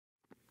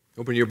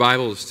Open your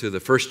Bibles to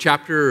the first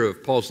chapter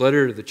of Paul's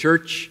letter to the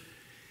church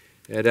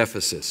at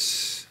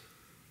Ephesus.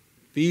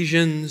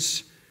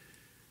 Ephesians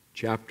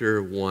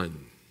chapter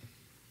 1.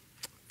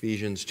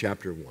 Ephesians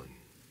chapter 1.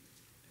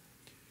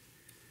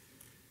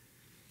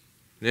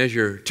 And as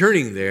you're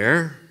turning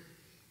there,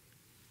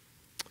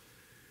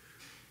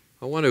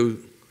 I want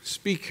to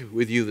speak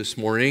with you this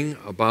morning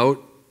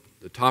about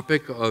the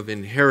topic of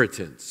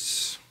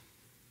inheritance.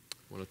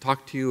 I want to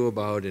talk to you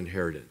about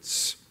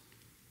inheritance.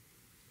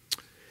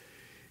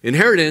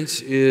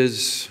 Inheritance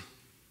is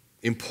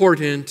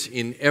important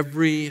in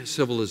every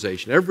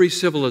civilization. Every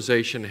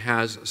civilization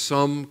has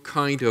some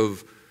kind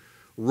of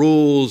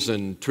rules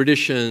and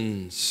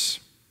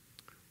traditions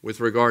with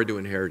regard to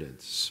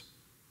inheritance.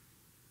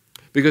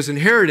 Because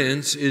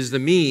inheritance is the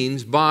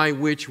means by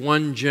which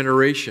one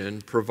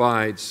generation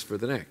provides for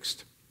the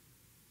next.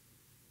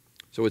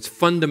 So it's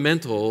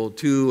fundamental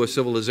to a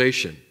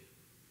civilization,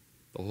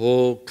 the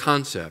whole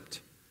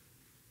concept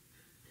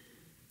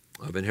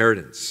of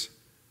inheritance.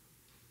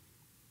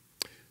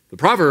 The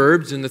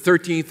Proverbs in the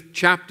 13th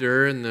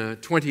chapter in the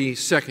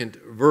 22nd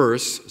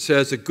verse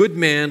says, "A good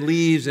man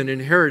leaves an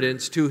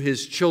inheritance to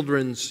his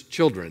children's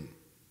children."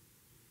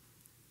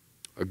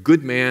 A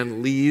good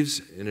man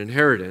leaves an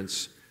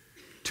inheritance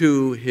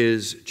to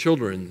his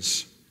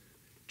children's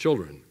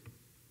children.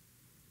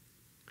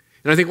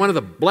 And I think one of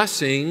the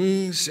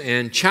blessings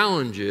and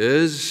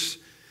challenges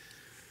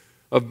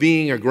of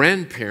being a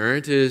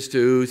grandparent is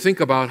to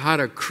think about how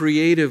to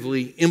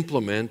creatively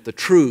implement the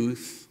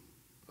truth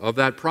of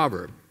that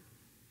proverb,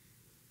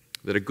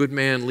 that a good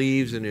man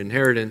leaves an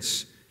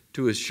inheritance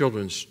to his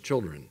children's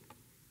children.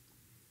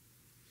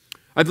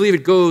 I believe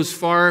it goes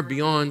far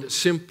beyond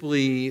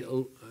simply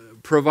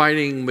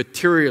providing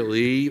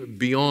materially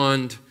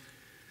beyond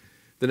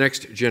the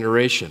next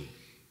generation.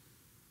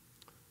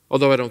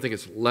 Although I don't think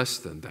it's less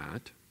than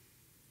that.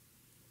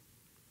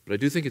 But I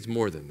do think it's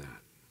more than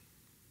that.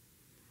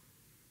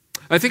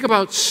 I think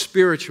about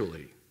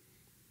spiritually,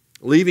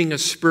 leaving a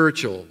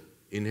spiritual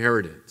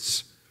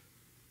inheritance.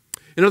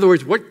 In other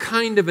words, what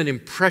kind of an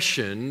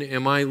impression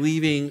am I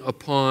leaving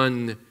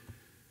upon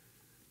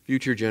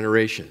future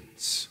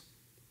generations?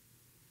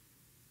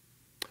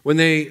 When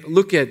they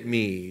look at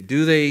me,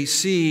 do they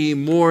see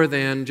more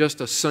than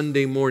just a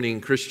Sunday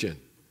morning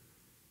Christian?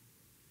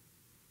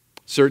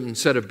 Certain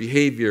set of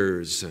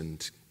behaviors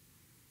and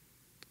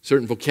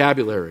certain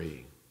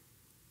vocabulary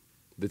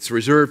that's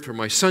reserved for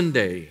my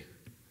Sunday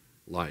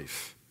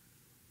life.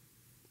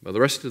 Well,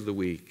 the rest of the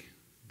week,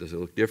 does it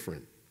look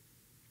different?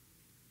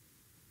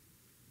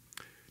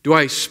 Do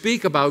I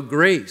speak about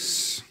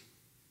grace,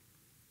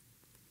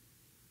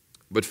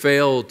 but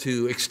fail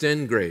to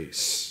extend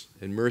grace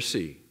and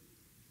mercy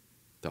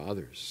to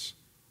others?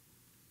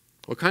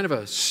 What kind of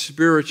a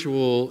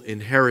spiritual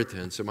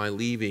inheritance am I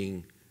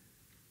leaving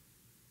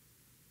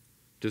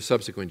to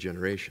subsequent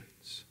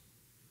generations?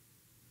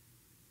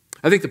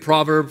 I think the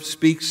proverb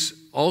speaks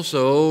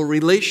also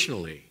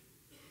relationally.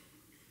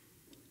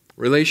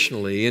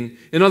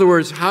 In other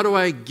words, how do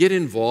I get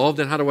involved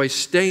and how do I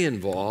stay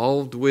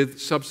involved with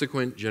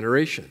subsequent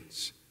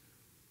generations?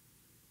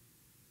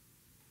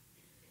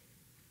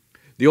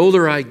 The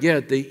older I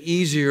get, the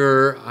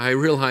easier I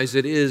realize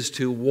it is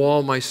to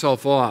wall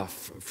myself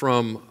off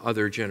from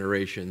other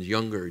generations,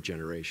 younger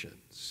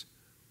generations.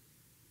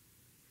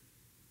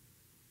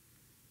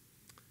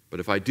 But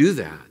if I do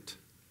that,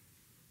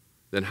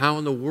 then how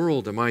in the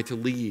world am I to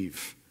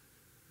leave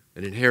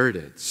an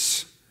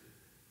inheritance?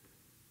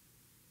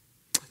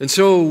 And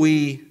so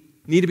we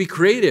need to be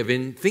creative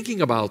in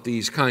thinking about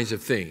these kinds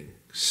of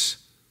things.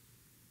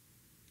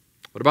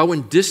 What about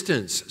when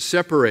distance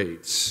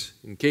separates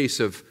in case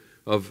of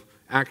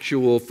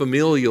actual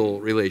familial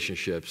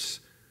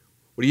relationships?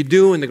 What do you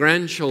do when the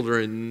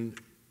grandchildren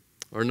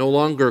are no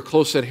longer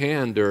close at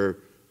hand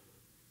or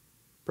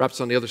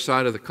perhaps on the other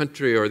side of the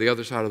country or the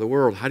other side of the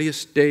world? How do you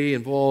stay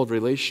involved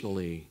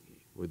relationally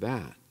with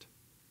that?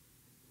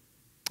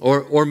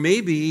 Or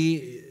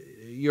maybe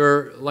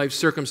your life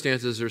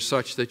circumstances are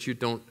such that you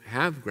don't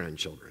have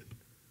grandchildren.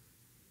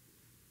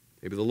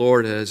 Maybe the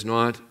Lord has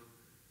not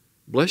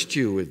blessed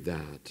you with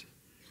that.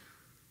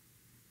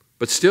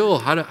 But still,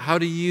 how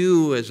do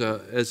you as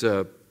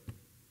a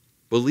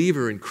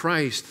believer in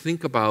Christ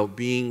think about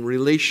being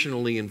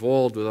relationally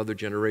involved with other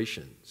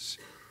generations,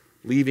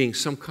 leaving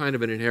some kind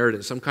of an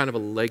inheritance, some kind of a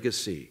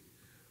legacy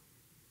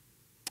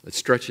that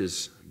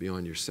stretches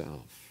beyond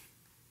yourself?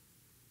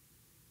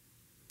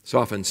 It's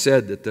often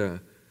said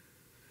that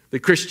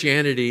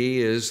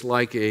Christianity is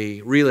like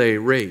a relay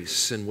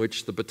race in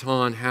which the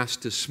baton has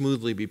to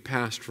smoothly be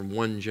passed from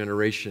one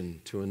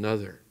generation to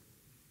another.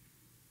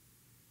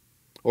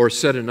 Or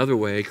said another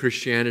way,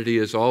 Christianity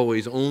is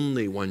always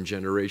only one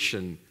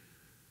generation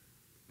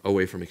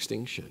away from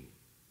extinction.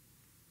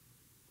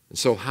 And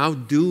so how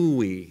do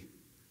we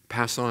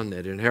pass on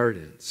that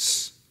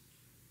inheritance?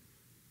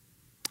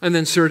 And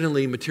then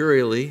certainly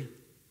materially,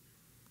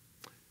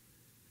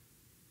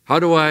 how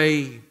do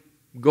I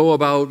go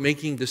about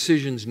making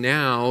decisions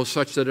now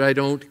such that I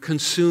don't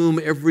consume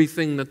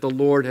everything that the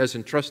Lord has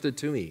entrusted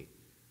to me?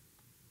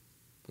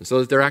 and so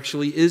that there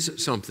actually is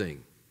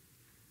something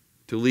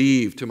to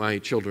leave to my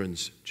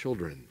children's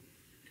children.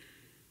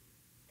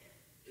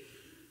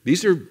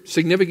 These are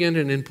significant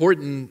and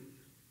important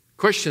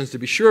questions, to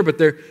be sure, but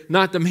they're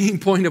not the main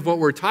point of what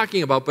we're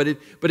talking about, but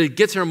it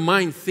gets our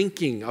mind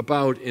thinking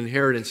about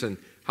inheritance and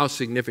how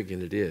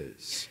significant it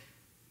is.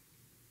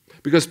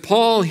 Because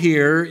Paul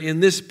here in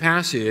this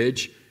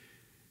passage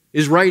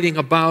is writing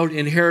about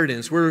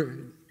inheritance. We're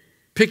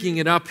picking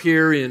it up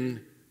here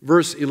in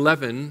verse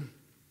 11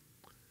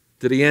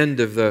 to the end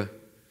of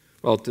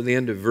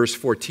verse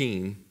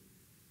 14.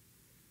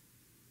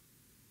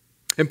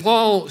 And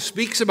Paul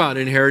speaks about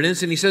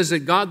inheritance, and he says that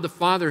God the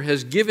Father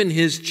has given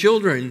his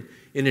children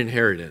an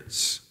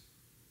inheritance.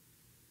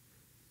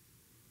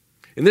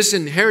 And this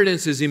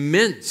inheritance is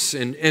immense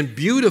and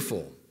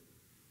beautiful.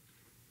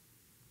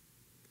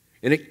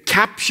 And it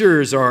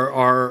captures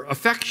our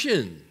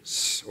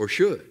affections, or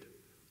should.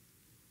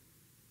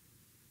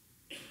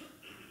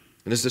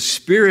 And as the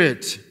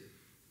Spirit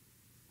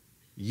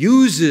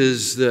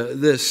uses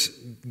this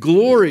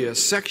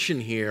glorious section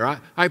here,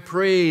 I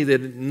pray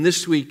that in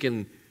this week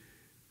and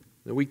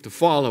the week to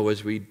follow,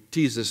 as we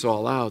tease this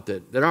all out,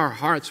 that our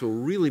hearts will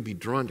really be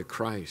drawn to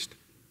Christ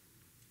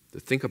to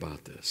think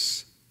about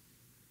this.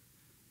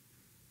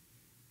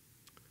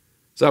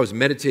 So I was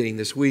meditating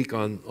this week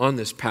on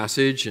this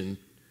passage and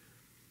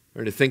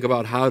trying to think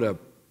about how to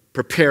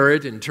prepare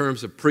it in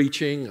terms of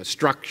preaching, a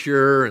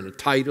structure and a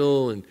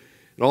title and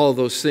all of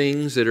those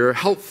things that are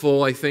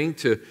helpful, I think,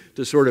 to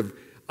sort of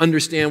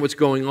understand what's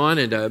going on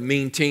and to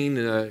maintain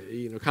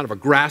kind of a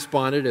grasp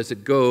on it as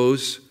it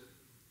goes.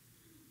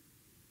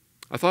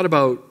 I thought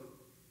about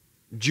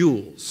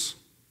jewels,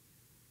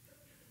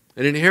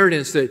 an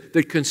inheritance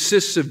that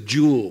consists of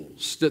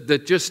jewels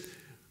that just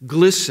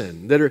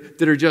glisten, that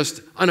are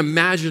just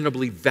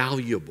unimaginably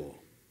valuable.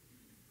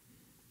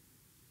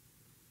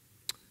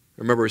 I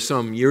remember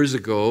some years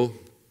ago,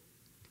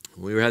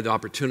 we had the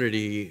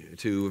opportunity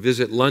to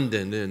visit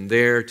London, and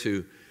there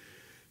to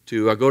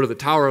go to the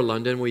Tower of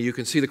London, where you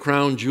can see the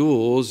crown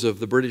jewels of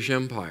the British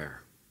Empire.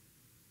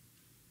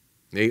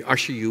 They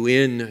usher you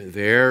in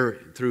there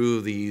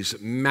through these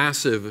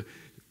massive,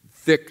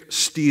 thick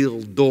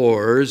steel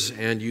doors,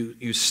 and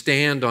you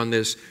stand on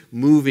this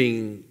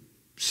moving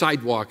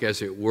sidewalk,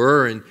 as it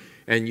were,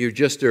 and you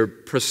just are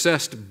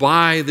processed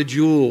by the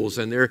jewels,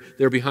 and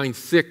they're behind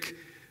thick,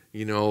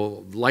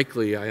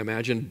 likely, I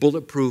imagine,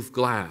 bulletproof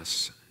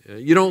glass.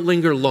 You don't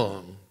linger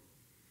long.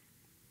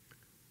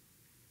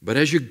 But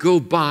as you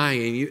go by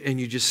and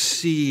you just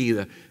see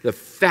the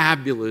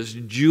fabulous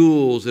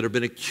jewels that have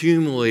been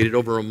accumulated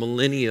over a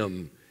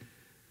millennium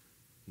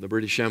in the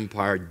British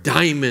Empire,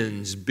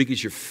 diamonds big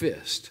as your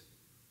fist,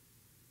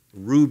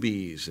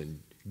 rubies and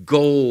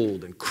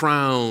gold and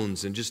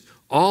crowns and just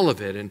all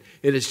of it. And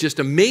it is just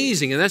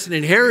amazing. And that's an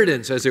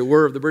inheritance, as it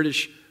were, of the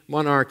British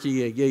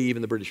monarchy and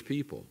even the British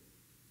people.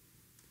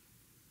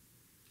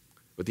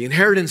 But the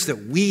inheritance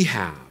that we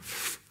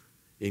have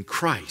in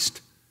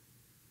Christ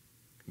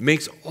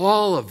makes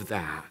all of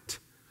that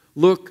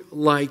look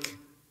like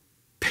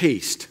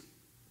paste,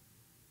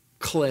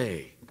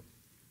 clay.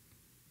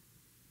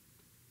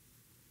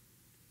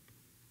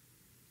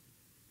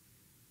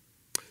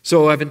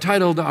 So I've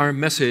entitled our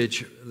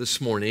message this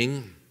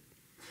morning,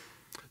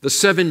 The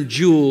 7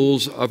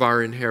 Jewels of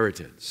Our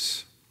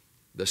Inheritance.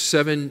 The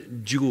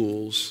 7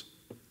 Jewels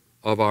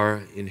of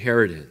Our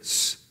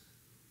Inheritance.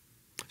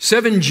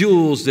 7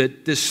 jewels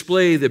that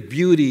display the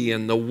beauty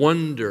and the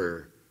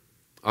wonder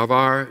of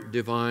our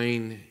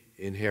divine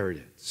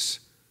inheritance.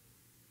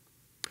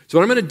 So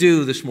what I'm going to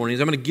do this morning is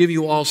I'm going to give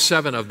you all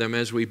 7 of them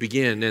as we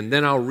begin, and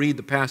then I'll read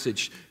the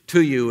passage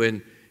to you,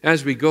 and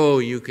as we go,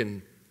 you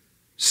can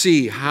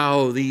see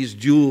how these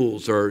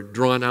jewels are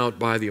drawn out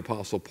by the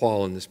Apostle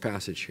Paul in this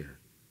passage here.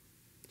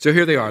 So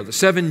here they are, the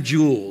 7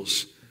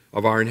 jewels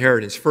of our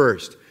inheritance.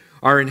 First,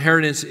 our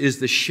inheritance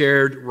is the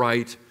shared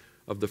right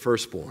of the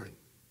firstborn.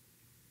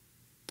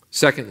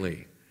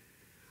 Secondly,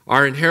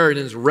 our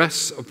inheritance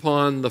rests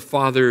upon the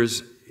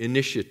Father's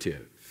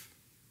initiative.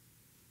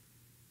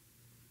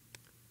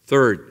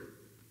 Third,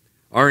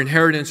 our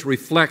inheritance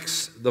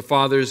reflects the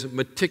Father's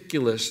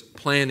meticulous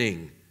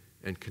planning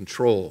and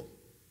control.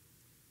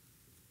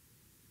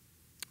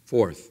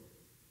 Fourth,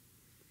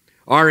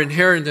 our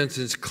inheritance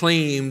is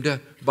claimed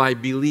by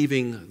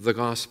believing the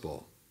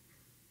gospel.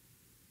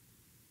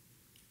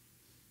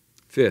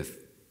 Fifth,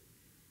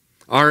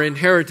 our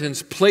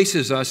inheritance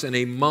places us in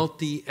a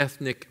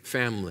multi-ethnic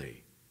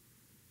family.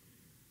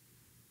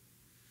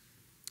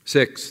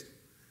 Sixth,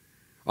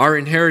 our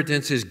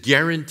inheritance is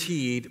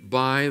guaranteed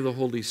by the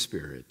Holy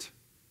Spirit.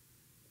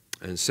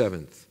 And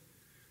seventh,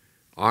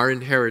 our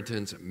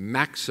inheritance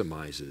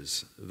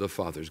maximizes the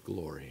Father's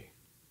glory.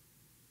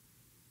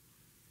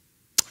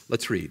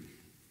 Let's read.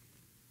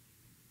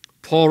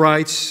 Paul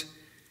writes,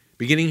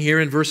 beginning here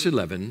in verse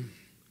 11,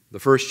 the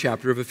first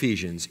chapter of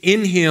Ephesians,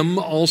 "In him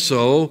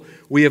also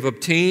we have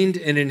obtained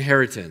an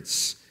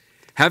inheritance,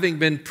 having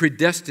been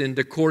predestined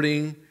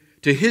according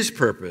to his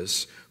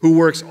purpose, who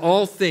works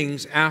all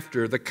things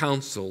after the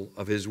counsel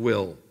of his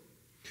will,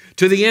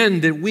 to the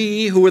end that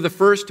we who were the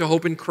first to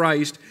hope in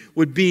Christ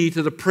would be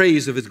to the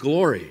praise of his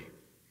glory.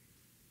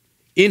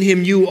 In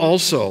him you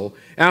also,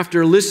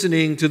 after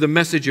listening to the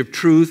message of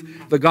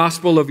truth, the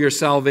gospel of your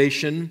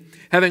salvation,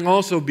 having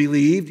also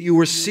believed, you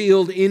were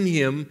sealed in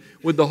him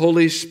with the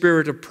Holy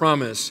Spirit of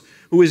promise,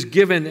 who is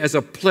given as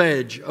a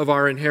pledge of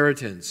our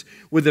inheritance,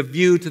 with a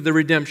view to the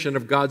redemption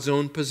of God's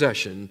own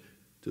possession,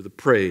 to the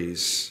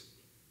praise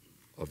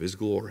of his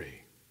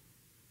glory.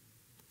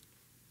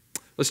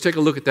 Let's take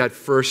a look at that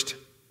first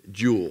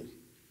jewel.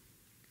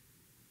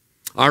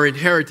 Our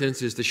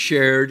inheritance is the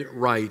shared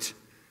right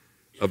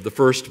of the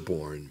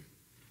firstborn.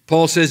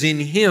 Paul says, in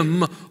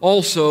him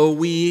also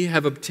we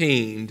have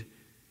obtained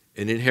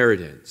an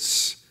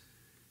inheritance.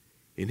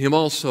 In him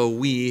also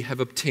we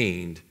have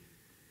obtained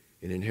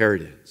an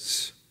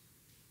inheritance.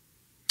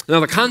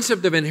 Now, the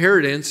concept of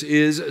inheritance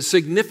is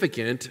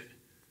significant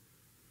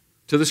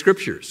to the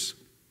Scriptures.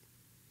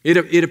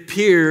 It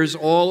appears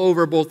all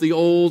over both the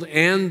Old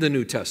and the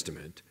New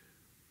Testament.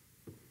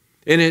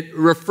 And it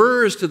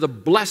refers to the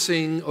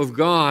blessing of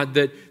God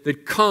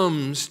that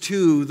comes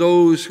to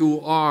those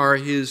who are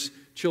his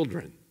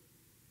children,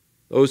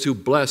 those who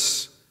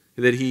bless,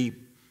 that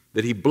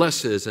he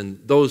blesses,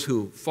 and those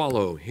who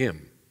follow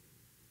him.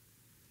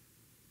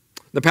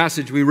 The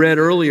passage we read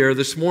earlier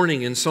this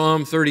morning in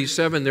Psalm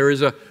 37, there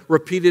is a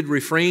repeated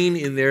refrain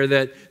in there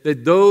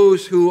that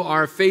those who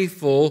are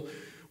faithful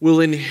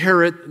will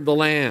inherit the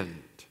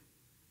land.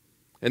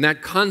 And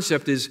that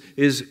concept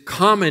is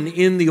common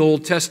in the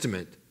Old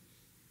Testament.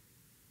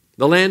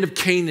 The land of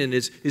Canaan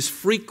is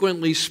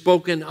frequently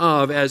spoken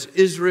of as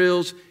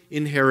Israel's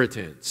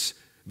inheritance,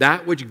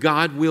 that which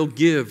God will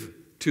give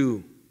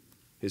to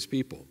his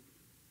people.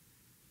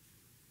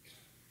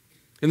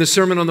 In the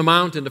Sermon on the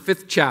Mount, in the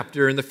 5th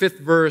chapter, in the 5th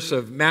verse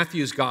of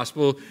Matthew's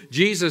Gospel,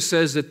 Jesus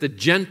says that the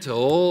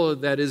gentle,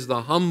 that is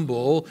the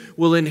humble,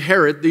 will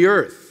inherit the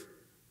earth.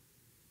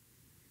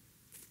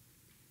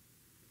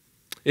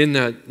 In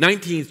the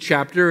 19th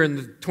chapter, in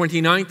the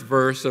 29th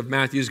verse of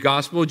Matthew's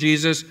Gospel,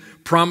 Jesus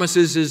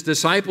promises his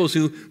disciples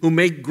who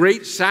make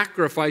great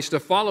sacrifice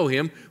to follow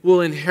him will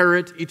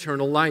inherit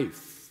eternal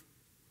life.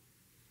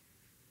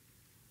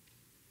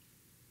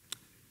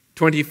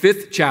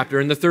 25th chapter,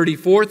 in the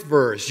 34th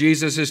verse,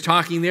 Jesus is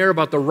talking there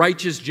about the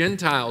righteous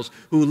Gentiles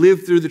who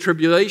live through the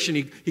tribulation.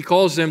 He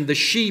calls them the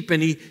sheep,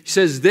 and he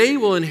says they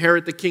will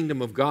inherit the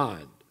kingdom of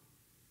God.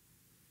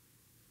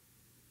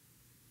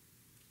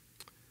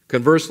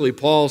 Conversely,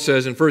 Paul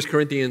says in 1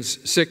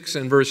 Corinthians 6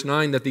 and verse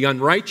 9 that the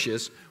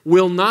unrighteous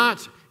will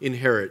not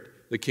inherit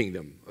the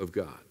kingdom of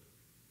God.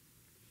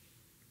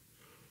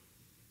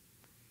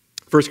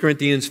 1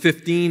 Corinthians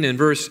 15 and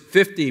verse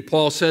 50,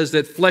 Paul says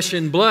that flesh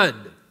and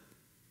blood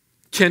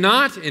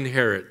cannot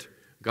inherit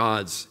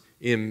God's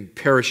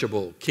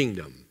imperishable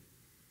kingdom.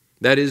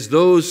 That is,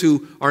 those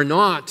who are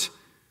not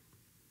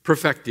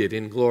perfected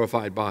in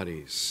glorified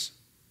bodies.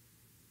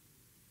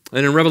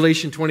 And in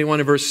Revelation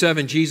 21 and verse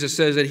 7, Jesus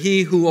says that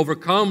he who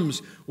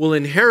overcomes will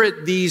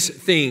inherit these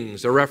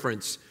things, a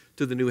reference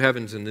to the new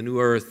heavens and the new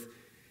earth,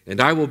 and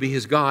I will be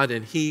his God,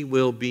 and he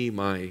will be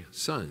my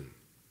son.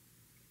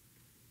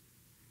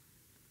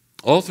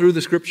 All through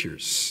the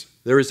Scriptures,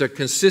 there is a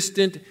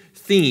consistent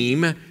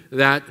theme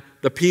that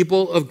the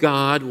people of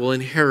God will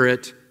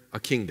inherit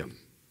a kingdom.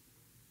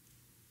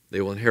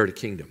 They will inherit a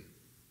kingdom.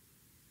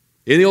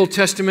 In the Old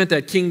Testament,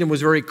 that kingdom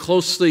was very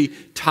closely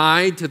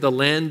tied to the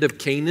land of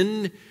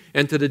Canaan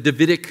and to the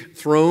Davidic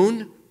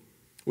throne.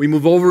 We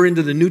move over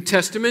into the New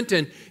Testament,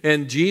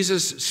 and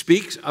Jesus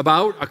speaks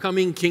about a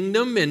coming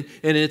kingdom, and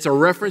it's a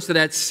reference to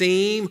that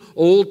same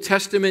Old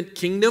Testament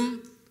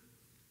kingdom,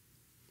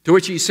 to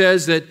which he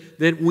says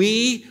that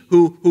we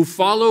who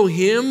follow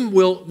him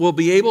will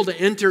be able to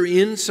enter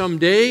in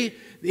someday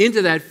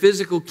into that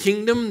physical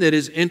kingdom that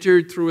is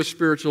entered through a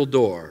spiritual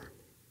door.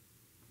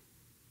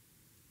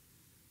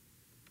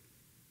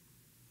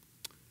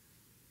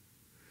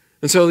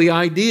 And so the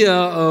idea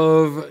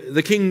of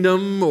the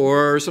kingdom,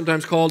 or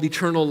sometimes called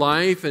eternal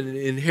life, and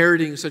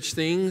inheriting such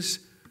things,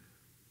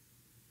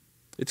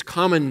 it's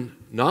common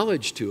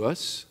knowledge to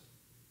us.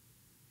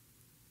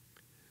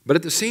 But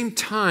at the same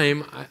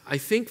time, I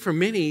think for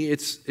many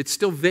it's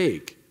still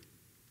vague.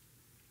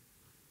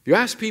 If you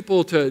ask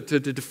people to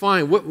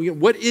define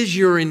what is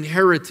your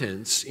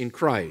inheritance in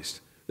Christ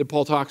that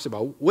Paul talks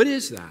about, what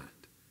is that?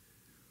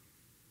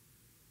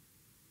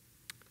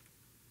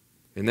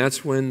 And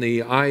that's when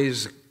the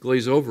eyes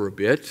glaze over a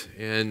bit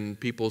and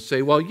people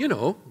say, well, you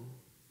know.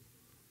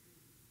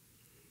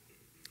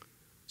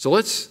 So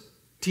let's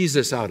tease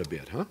this out a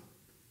bit, huh?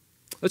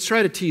 Let's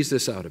try to tease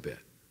this out a bit.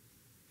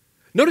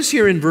 Notice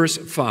here in verse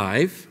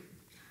 5,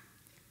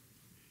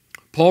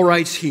 Paul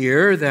writes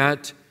here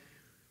that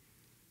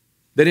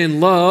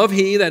in love,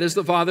 he, that is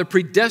the Father,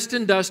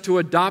 predestined us to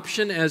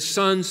adoption as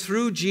sons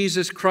through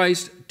Jesus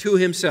Christ to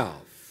himself.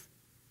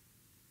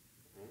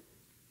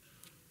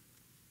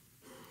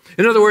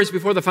 In other words,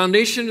 before the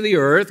foundation of the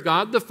earth,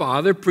 God the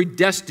Father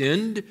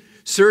predestined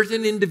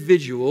certain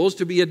individuals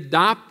to be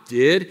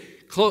adopted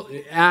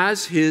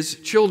as his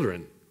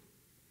children,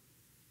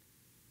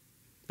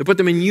 to put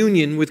them in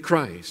union with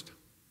Christ.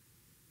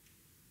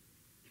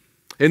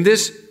 And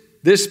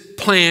this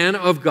plan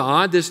of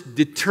God, this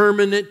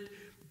determinate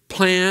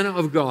plan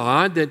of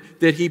God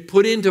that He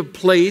put into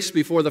place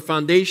before the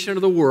foundation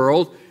of the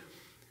world,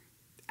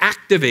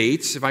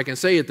 activates, if I can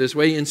say it this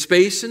way, in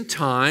space and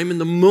time, in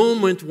the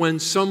moment when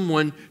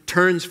someone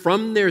turns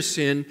from their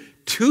sin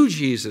to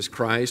Jesus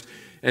Christ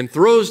and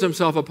throws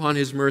themselves upon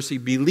His mercy,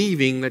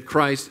 believing that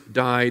Christ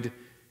died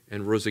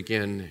and rose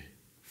again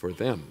for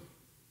them.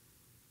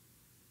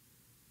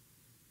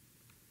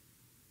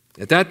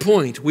 At that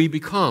point, we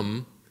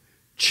become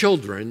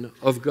children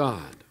of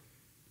God.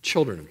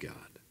 Children of God.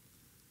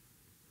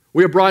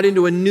 We are brought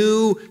into a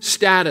new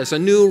status, a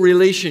new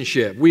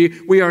relationship.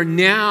 We are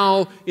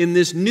now in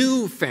this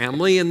new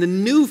family, and the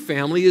new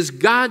family is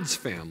God's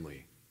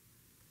family.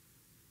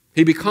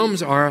 He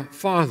becomes our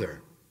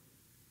Father.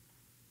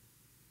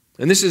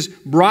 And this is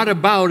brought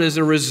about as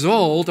a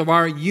result of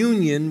our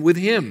union with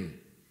Him.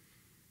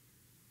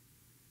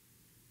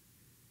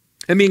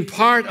 And being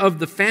part of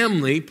the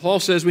family, Paul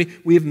says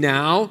we have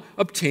now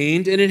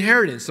obtained an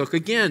inheritance. Look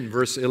again,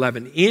 verse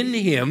 11. In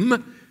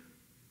Him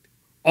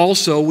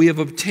also we have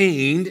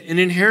obtained an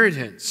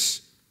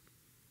inheritance.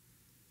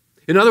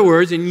 In other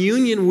words, in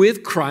union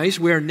with Christ,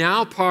 we are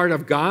now part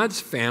of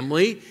God's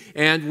family,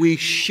 and we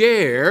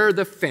share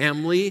the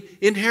family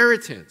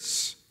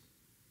inheritance.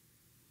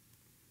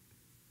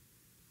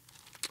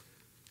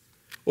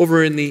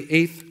 Over in the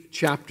 8th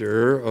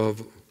chapter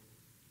of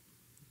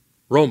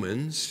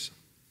Romans,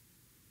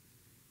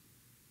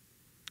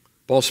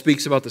 Paul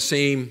speaks about the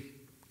same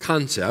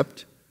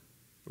concept.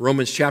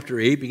 Romans chapter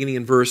 8, beginning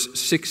in verse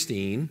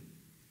 16.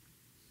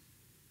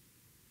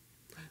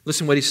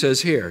 Listen what he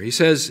says here. He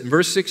says in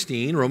verse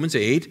 16, Romans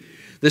 8,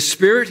 the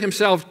Spirit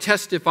Himself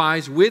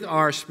testifies with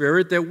our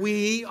spirit that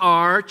we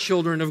are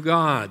children of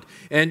God,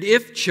 and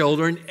if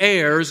children,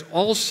 heirs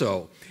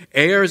also,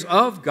 heirs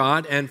of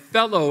God and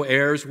fellow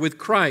heirs with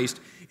Christ,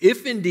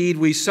 if indeed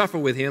we suffer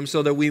with Him,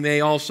 so that we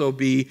may also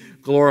be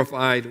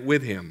glorified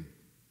with Him.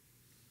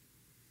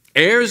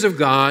 Heirs of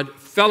God,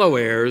 fellow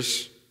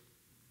heirs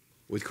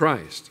with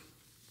Christ.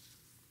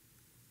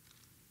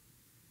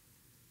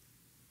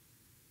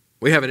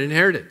 We have an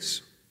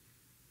inheritance.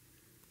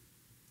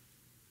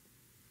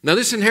 Now,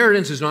 this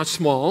inheritance is not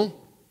small,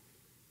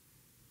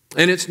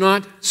 and it's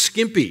not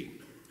skimpy.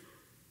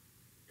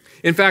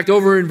 In fact,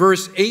 over in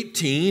verse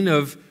 18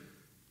 of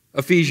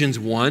Ephesians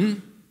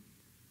 1,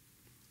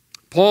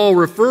 Paul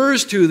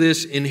refers to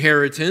this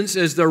inheritance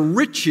as the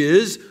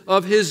riches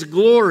of His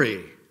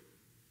glory.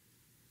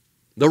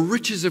 The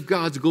riches of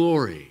God's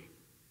glory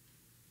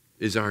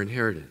is our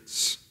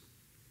inheritance.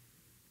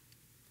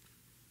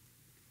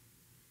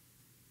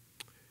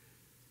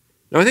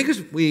 Now, I think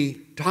as we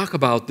talk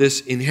about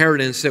this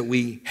inheritance that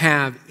we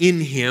have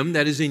in Him,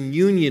 that is in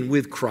union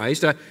with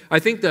Christ, I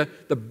think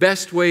the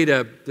best way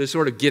to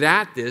sort of get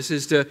at this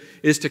is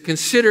to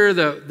consider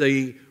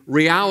the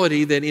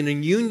reality that in a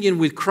union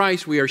with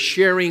Christ, we are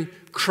sharing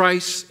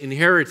Christ's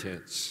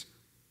inheritance.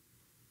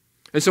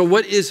 And so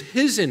what is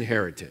His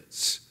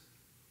inheritance?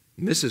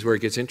 And this is where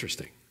it gets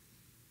interesting.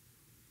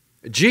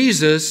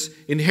 Jesus'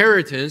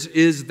 inheritance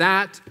is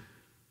that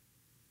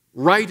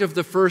right of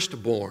the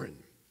firstborn.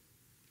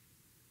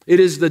 It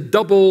is the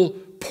double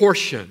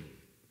portion.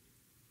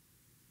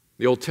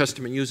 The Old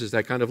Testament uses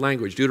that kind of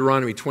language.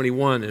 Deuteronomy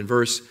 21 and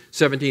verse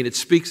 17, it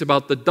speaks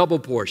about the double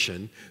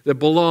portion that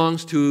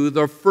belongs to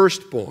the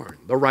firstborn,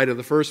 the right of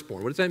the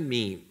firstborn. What does that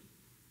mean?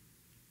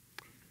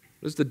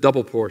 What is the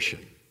double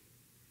portion?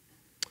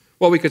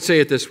 Well, we could say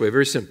it this way,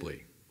 very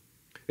simply.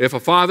 If a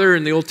father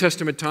in the Old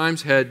Testament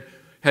times had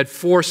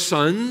 4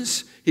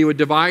 sons, he would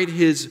divide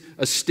his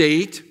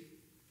estate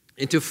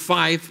into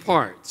 5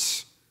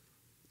 parts.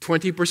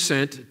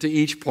 20% to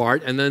each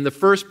part, and then the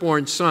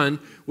firstborn son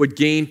would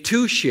gain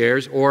 2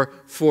 shares or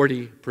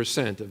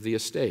 40% of the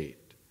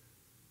estate.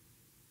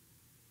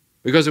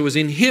 Because it was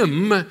in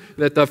him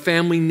that the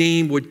family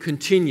name would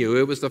continue.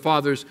 It was the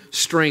father's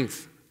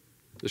strength,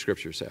 the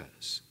Scripture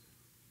says.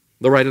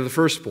 The right of the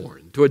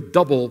firstborn to a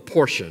double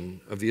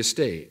portion of the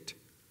estate.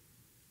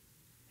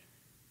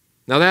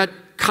 Now that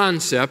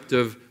concept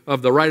of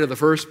the right of the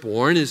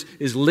firstborn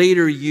is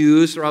later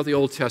used throughout the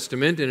Old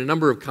Testament in a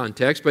number of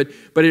contexts,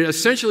 but it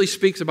essentially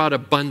speaks about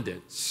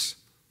abundance.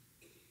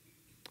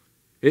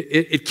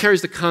 It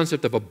carries the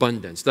concept of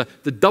abundance.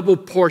 The double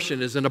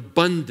portion is an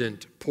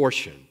abundant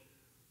portion.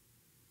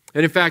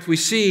 And in fact, we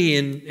see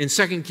in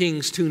 2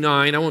 Kings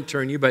 2:9, I won't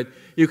turn you, but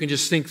you can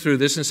just think through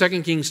this. In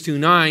 2 Kings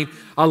 2:9,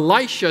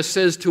 Elisha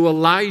says to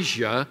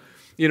Elijah,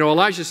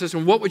 Elijah says,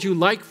 "And what would you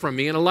like from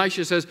me?" And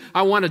Elisha says,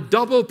 "I want a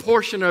double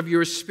portion of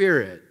your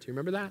spirit." Do you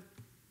remember that?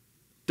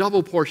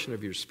 Double portion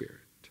of your spirit.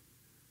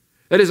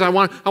 That is, I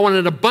want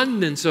an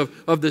abundance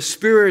of the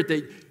Spirit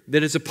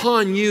that is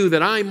upon you,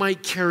 that I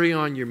might carry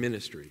on your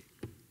ministry.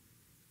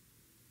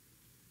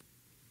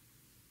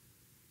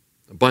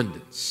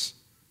 Abundance.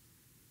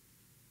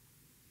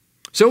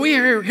 So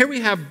here we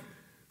have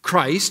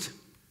Christ.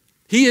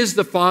 He is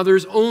the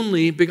Father's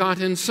only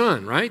begotten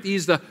Son, right?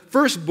 He's the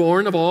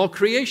firstborn of all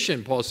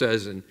creation, Paul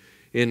says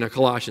in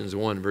Colossians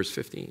 1, verse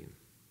 15.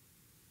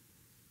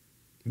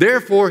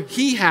 Therefore,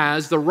 he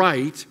has the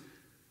right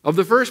of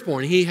the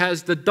firstborn. He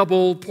has the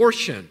double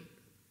portion.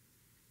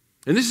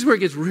 And this is where it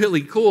gets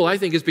really cool, I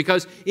think, is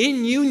because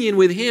in union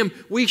with him,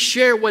 we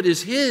share what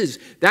is his.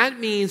 That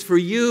means for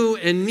you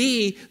and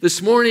me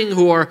this morning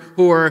who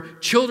are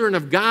children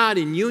of God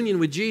in union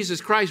with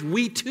Jesus Christ,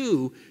 we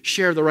too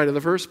share the right of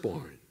the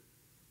firstborn,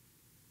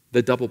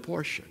 the double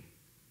portion.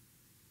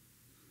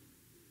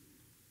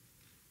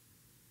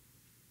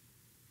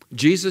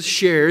 Jesus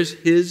shares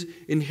his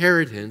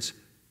inheritance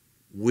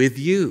with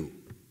you.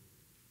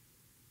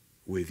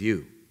 With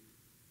you.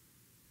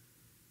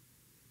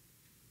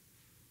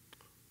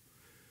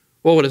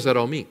 Well, what does that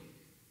all mean?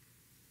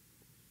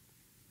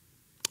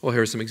 Well,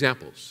 here are some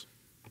examples.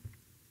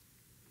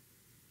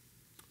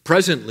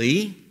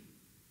 Presently,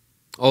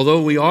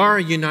 although we are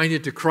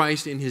united to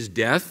Christ in his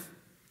death,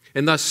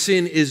 and thus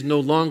sin is no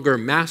longer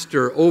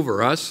master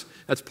over us,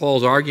 that's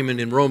Paul's argument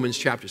in Romans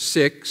chapter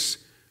 6,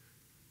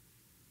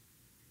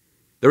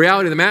 the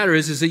reality of the matter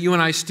is that you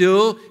and I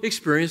still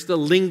experience the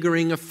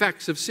lingering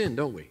effects of sin,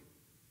 don't we?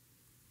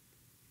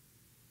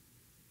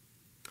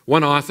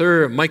 One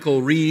author,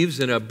 Michael Reeves,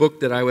 in a book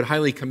that I would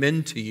highly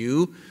commend to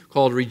you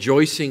called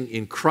Rejoicing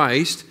in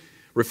Christ,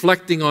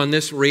 reflecting on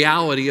this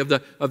reality of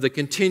the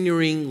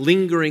continuing,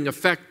 lingering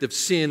effect of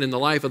sin in the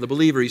life of the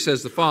believer, he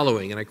says the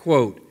following, and I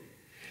quote,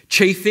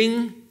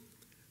 "Chafing,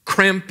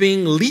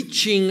 cramping,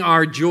 leeching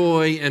our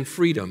joy and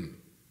freedom.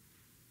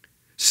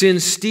 Sin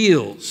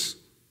steals,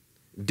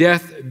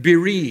 death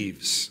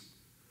bereaves,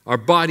 our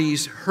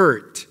bodies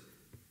hurt,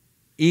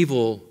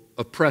 evil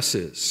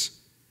oppresses.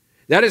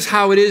 That is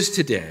how it is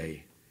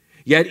today.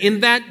 Yet in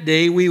that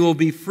day we will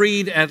be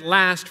freed at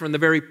last from the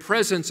very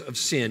presence of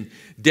sin,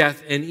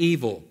 death, and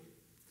evil.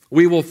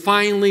 We will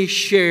finally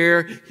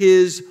share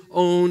his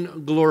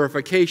own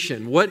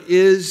glorification." What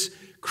is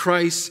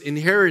Christ's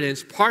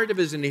inheritance? Part of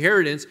his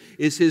inheritance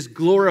is his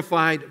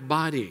glorified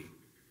body,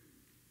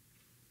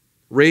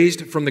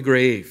 raised from the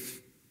grave.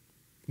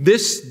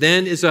 This,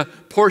 then, is a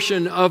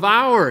portion of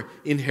our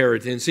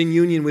inheritance in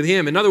union with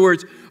him. In other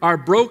words, our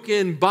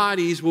broken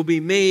bodies will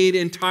be made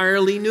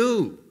entirely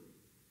new.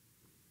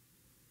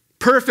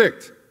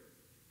 Perfect,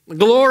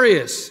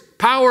 glorious,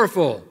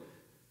 powerful,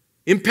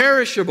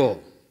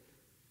 imperishable.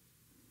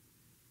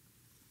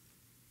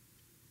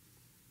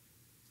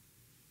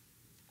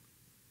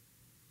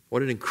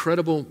 What an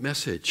incredible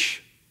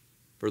message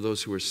for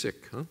those who are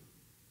sick, huh?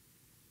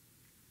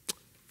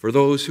 For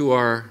those who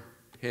are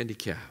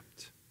handicapped.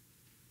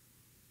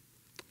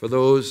 For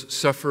those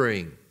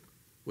suffering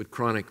with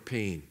chronic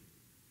pain.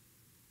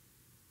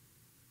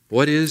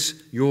 What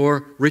is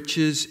your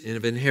riches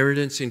of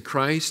inheritance in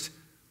Christ?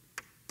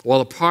 Well,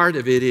 a part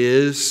of it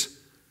is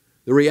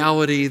the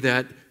reality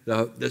that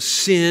the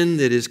sin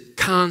that is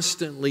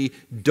constantly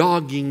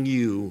dogging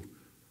you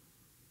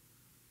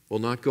will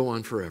not go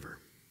on forever.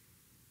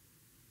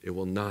 It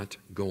will not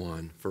go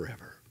on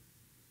forever.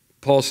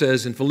 Paul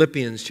says in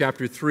Philippians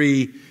chapter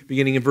 3,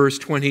 beginning in verse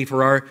 20,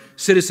 "For our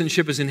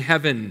citizenship is in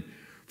heaven,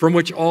 from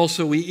which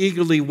also we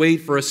eagerly wait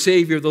for a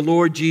Savior, the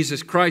Lord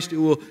Jesus Christ,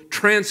 who will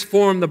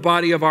transform the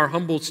body of our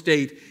humble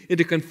state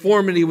into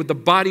conformity with the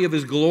body of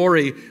his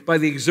glory by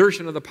the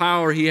exertion of the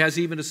power he has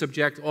even to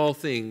subject all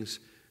things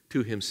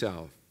to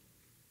himself."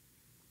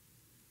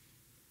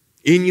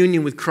 In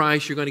union with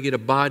Christ, you're going to get a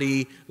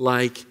body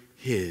like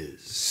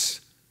his.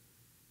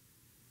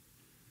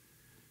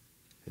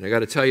 And I got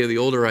to tell you, the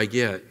older I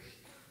get,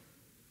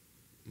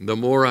 the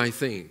more I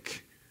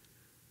think,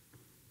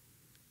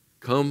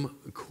 come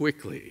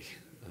quickly,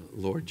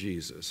 Lord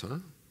Jesus, huh?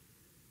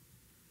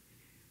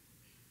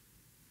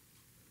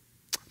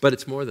 But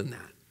it's more than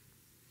that.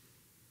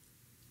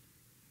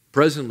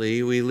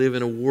 Presently, we live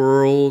in a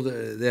world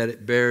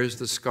that bears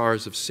the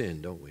scars of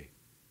sin, don't we?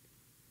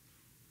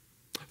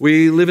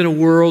 We live in a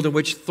world in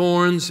which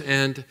thorns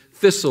and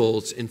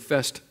thistles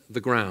infest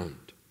the ground.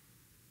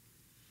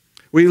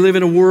 We live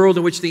in a world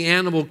in which the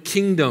animal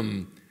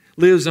kingdom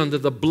lives under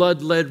the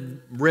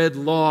blood-red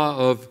law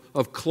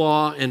of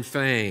claw and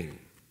fang.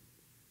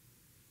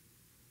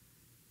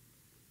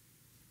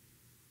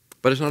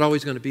 But it's not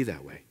always going to be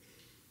that way.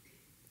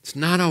 It's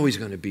not always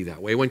going to be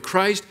that way. When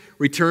Christ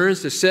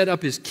returns to set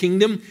up his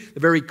kingdom, the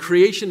very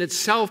creation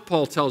itself,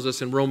 Paul tells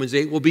us in Romans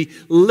 8, will be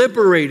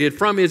liberated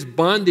from its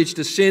bondage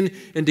to sin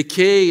and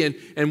decay,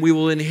 and we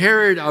will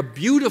inherit a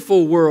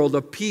beautiful world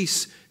of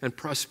peace and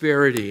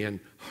prosperity and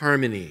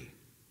harmony.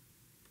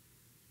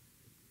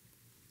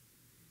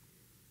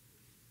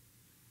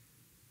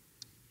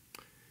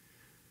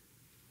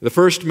 The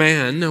first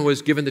man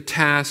was given the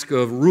task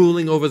of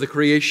ruling over the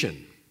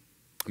creation,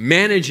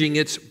 managing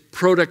its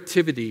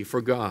productivity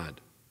for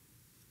God.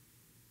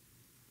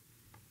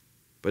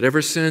 But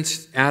ever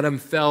since Adam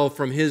fell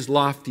from his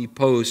lofty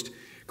post,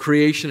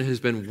 creation has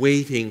been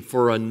waiting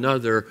for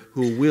another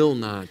who will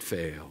not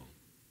fail.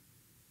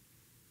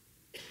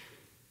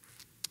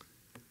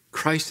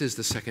 Christ is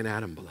the second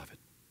Adam, beloved.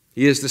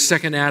 He is the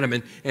second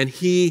Adam, and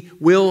he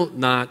will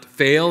not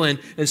fail. And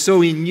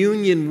so in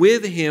union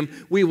with him,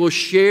 we will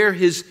share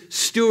his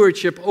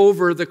stewardship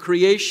over the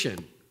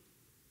creation.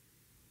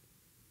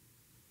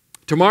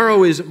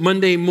 Tomorrow is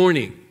Monday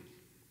morning.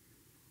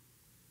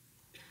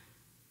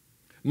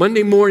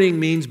 Monday morning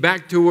means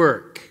back to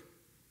work.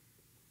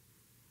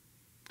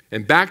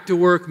 And back to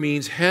work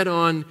means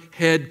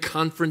head-on-head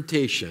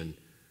confrontation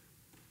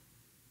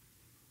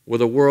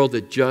with a world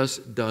that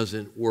just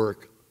doesn't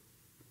work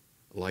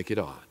like it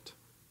ought.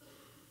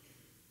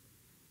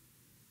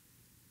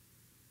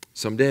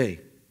 Someday,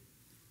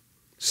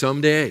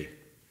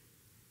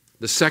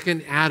 the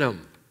second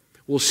Adam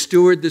will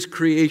steward this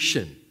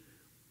creation.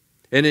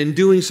 And in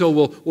doing so,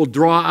 will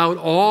draw out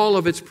all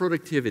of its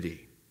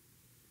productivity.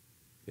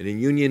 And in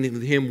union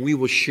with him, we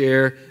will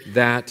share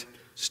that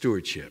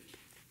stewardship.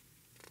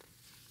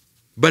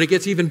 But it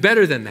gets even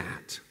better than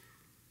that.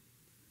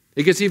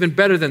 It gets even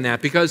better than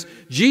that because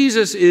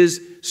Jesus is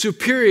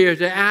superior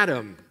to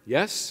Adam,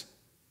 yes?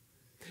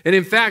 And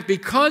in fact,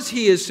 because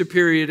he is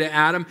superior to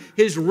Adam,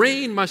 his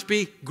reign must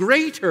be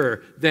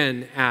greater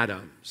than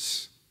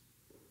Adam's.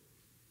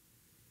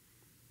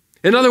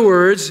 In other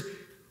words,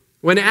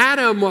 when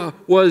Adam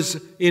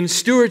was in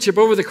stewardship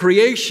over the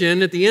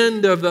creation at the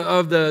end of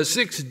the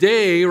sixth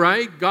day,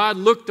 right? God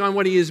looked on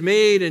what he has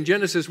made. In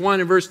Genesis 1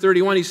 and verse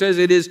 31, he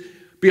says,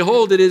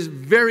 "Behold, it is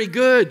very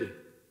good."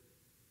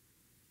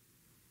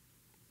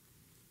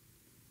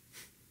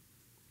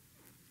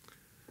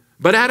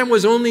 But Adam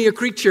was only a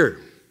creature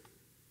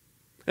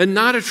and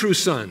not a true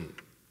son.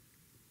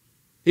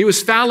 He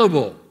was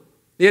fallible.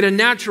 He had a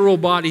natural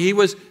body. He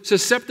was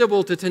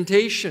susceptible to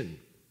temptation.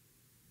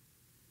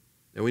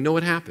 And we know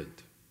what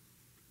happened.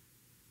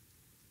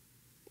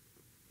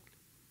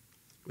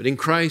 But in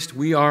Christ,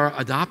 we are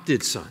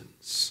adopted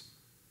sons.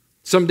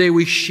 Someday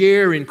we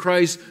share in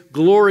Christ's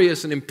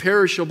glorious and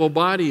imperishable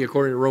body,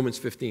 according to Romans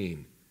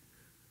 15.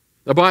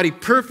 A body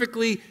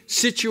perfectly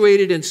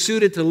situated and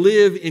suited to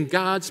live in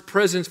God's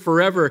presence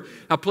forever.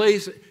 A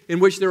place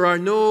in which there are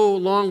no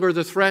longer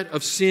the threat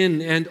of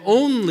sin and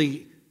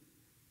only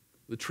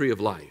the tree of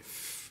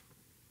life.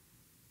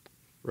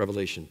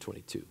 Revelation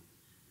 22.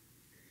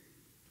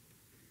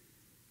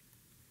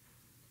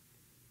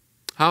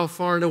 How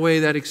far and away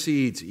that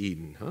exceeds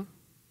Eden, huh?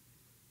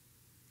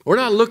 We're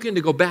not looking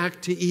to go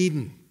back to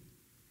Eden.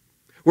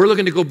 We're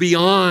looking to go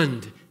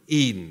beyond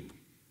Eden.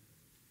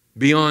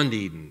 Beyond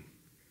Eden.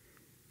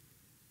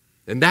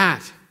 And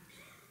that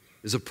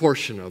is a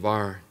portion of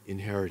our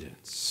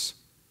inheritance.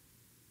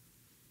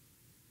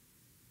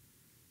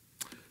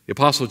 The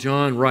Apostle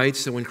John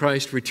writes that when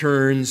Christ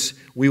returns,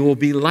 we will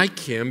be like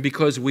him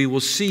because we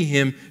will see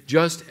him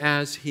just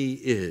as he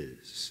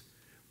is.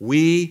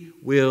 We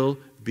will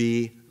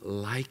be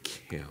like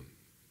him.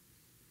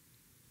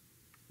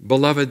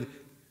 Beloved,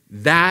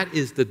 that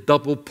is the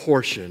double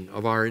portion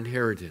of our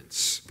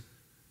inheritance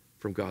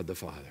from God the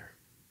Father.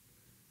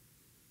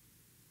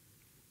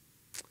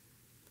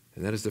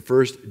 And that is the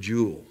first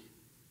jewel.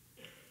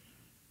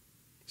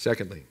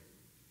 Second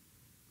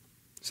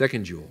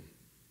jewel.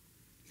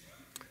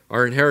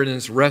 Our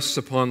inheritance rests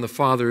upon the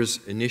Father's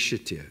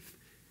initiative.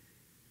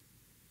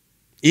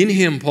 In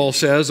him, Paul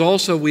says,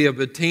 also we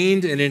have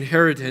obtained an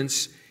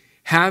inheritance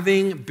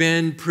having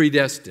been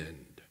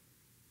predestined.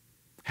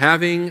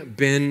 Having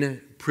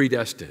been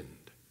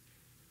predestined.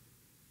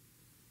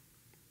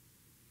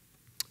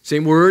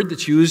 Same word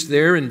that's used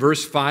there in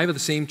verse 5 of the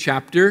same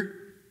chapter.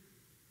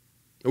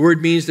 The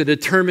word means to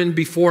determine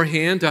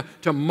beforehand,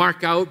 to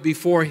mark out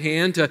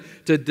beforehand,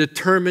 to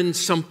determine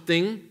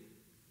something.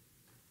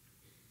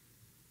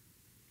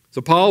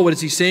 So Paul, what is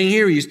he saying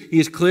here? He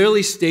is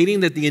clearly stating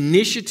that the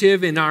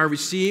initiative in our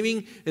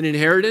receiving an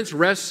inheritance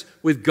rests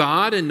with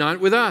God and not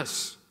with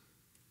us.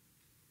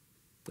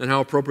 And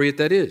how appropriate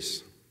that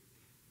is.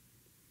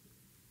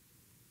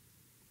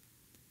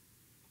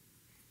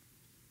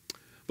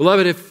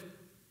 Beloved, if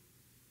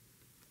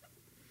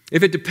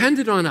it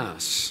depended on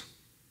us,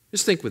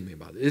 just think with me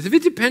about it. If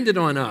it depended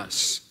on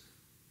us,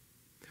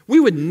 we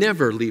would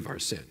never leave our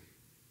sin.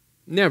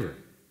 Never.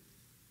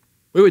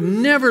 We would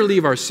never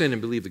leave our sin and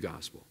believe the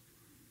gospel.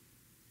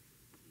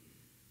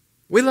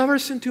 We love our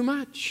sin too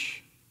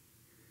much.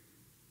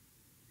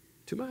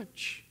 Too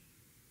much.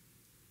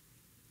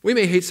 We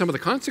may hate some of the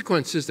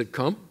consequences that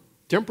come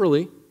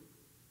temporarily.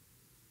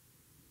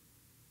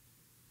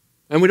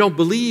 And we don't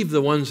believe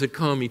the ones that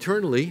come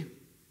eternally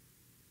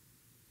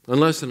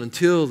unless and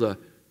until the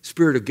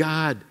Spirit of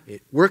God,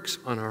 it works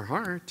on our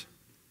heart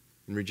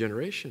in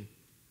regeneration.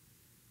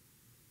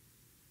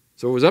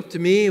 So it was up to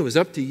me, it was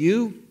up to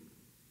you.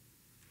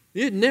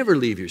 You'd never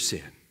leave your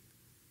sin.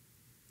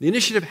 The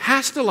initiative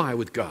has to lie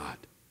with God.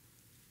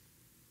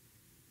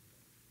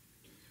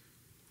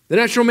 The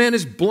natural man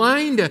is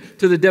blind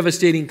to the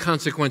devastating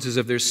consequences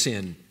of their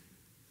sin.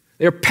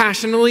 They're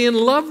passionately in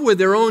love with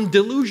their own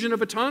delusion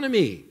of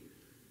autonomy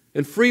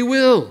and free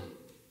will.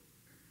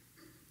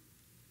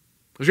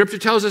 The Scripture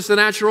tells us the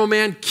natural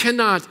man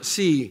cannot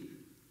see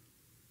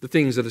the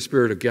things of the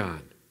Spirit of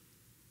God.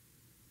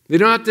 They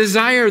do not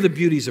desire the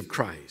beauties of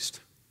Christ.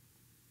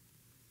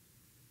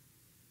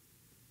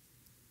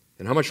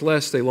 And how much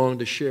less they long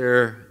to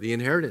share the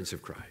inheritance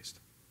of Christ.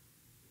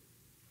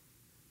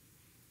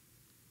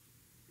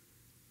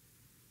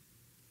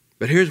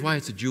 But here's why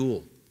it's a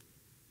jewel.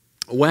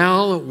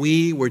 While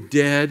we were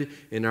dead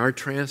in our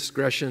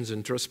transgressions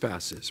and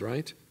trespasses,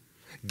 right?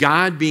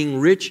 God, being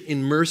rich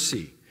in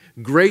mercy,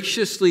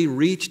 graciously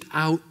reached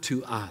out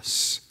to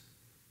us.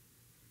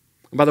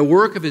 By the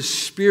work of His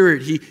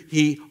Spirit,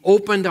 He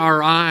opened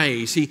our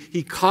eyes.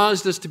 He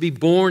caused us to be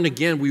born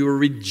again. We were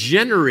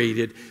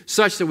regenerated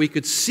such that we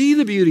could see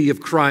the beauty of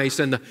Christ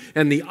and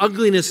the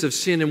ugliness of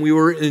sin, and we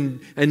were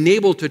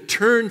enabled to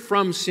turn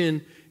from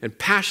sin and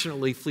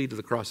passionately flee to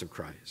the cross of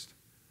Christ.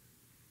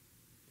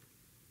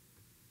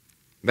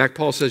 In fact,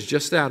 Paul says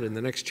just that in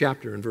the next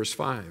chapter in verse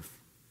 5,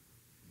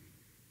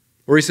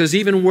 where he says,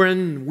 even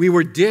when we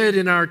were dead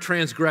in our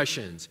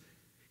transgressions,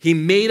 He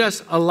made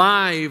us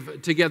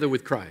alive together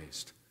with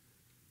Christ.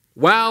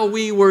 While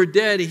we were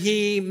dead,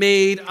 He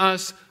made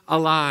us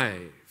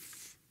alive.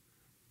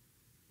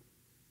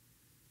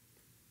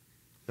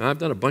 Now, I've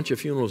done a bunch of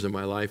funerals in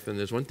my life, and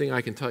there's one thing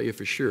I can tell you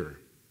for sure.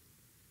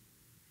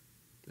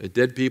 That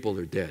dead people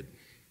are dead.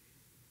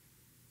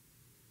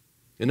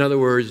 In other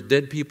words,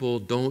 dead people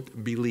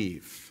don't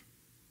believe.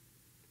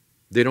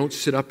 They don't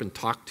sit up and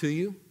talk to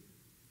you.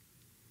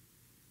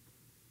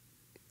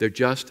 They're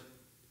just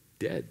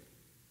dead.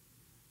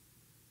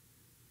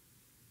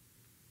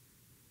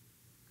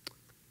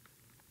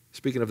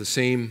 Speaking of the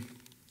same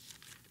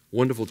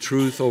wonderful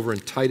truth over in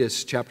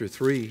Titus chapter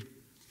 3,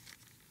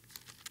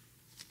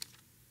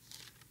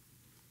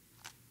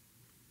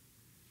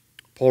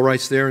 Paul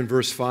writes there in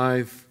verse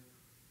 5,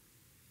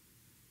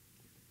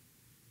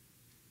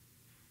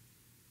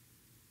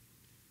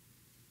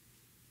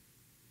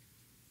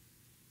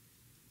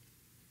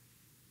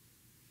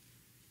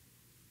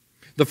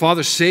 the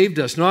Father saved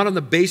us not on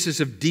the basis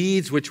of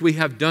deeds which we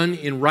have done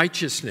in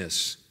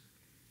righteousness.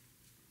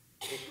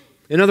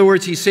 In other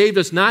words, He saved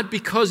us not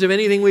because of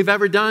anything we've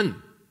ever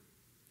done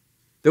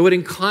that would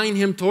incline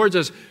Him towards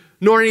us,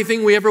 nor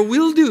anything we ever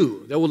will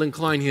do that will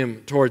incline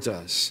Him towards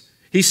us.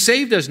 He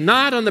saved us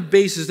not on the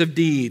basis of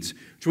deeds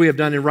which we have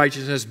done in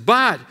righteousness,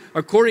 but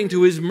according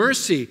to His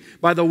mercy,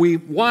 by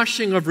the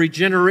washing of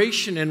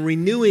regeneration and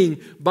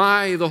renewing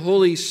by the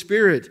Holy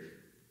Spirit.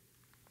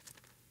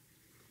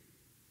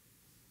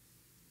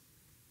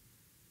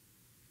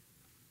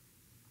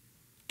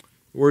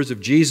 Words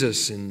of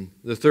Jesus in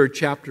the 3rd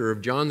chapter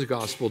of John's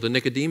Gospel to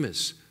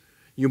Nicodemus.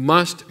 You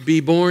must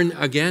be born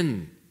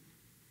again,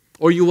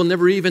 or you will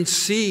never even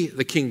see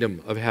the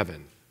kingdom of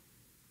heaven.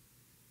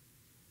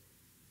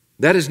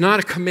 That is not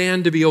a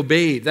command to be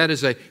obeyed. That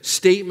is a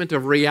statement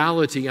of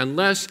reality.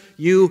 Unless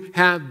you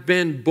have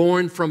been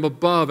born from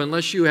above,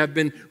 unless you have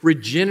been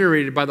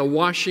regenerated by the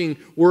washing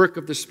work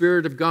of the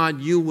Spirit of God,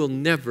 you will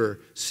never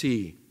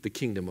see the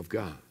kingdom of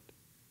God.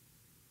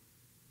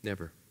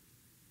 Never.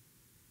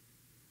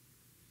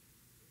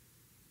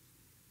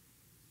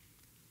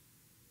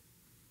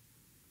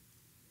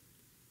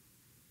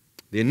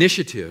 The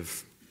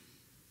initiative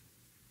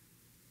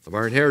of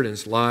our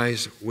inheritance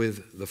lies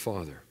with the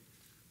Father.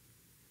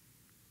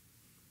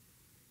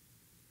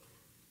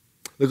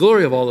 The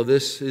glory of all of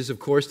this is, of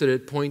course, that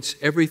it points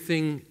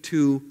everything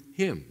to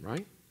Him,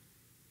 right?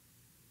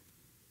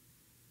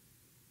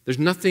 There's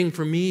nothing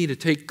for me to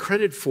take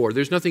credit for.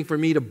 There's nothing for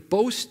me to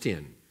boast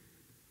in.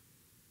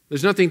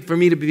 There's nothing for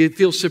me to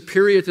feel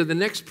superior to the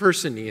next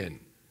person in.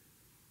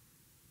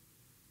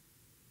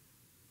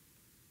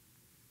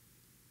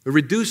 It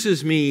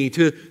reduces me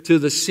to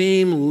the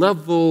same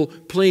level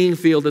playing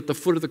field at the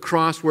foot of the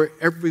cross where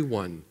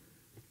everyone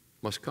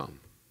must come.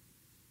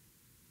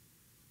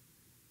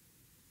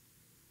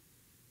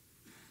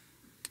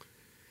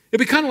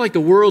 It'd be kind of like the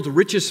world's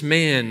richest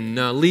man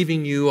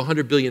leaving you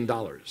 $100 billion.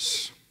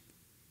 If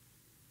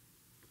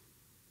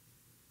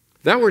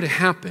that were to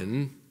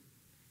happen,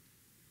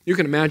 you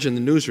can imagine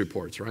the news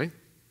reports, right?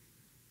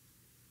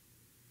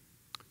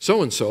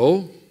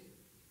 So-and-so,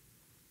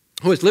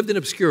 who has lived in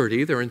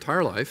obscurity their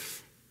entire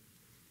life,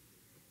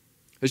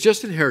 has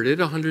just inherited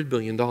 $100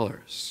 billion. The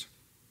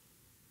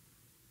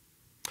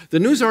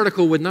news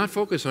article would not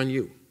focus on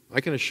you,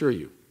 I can assure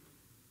you.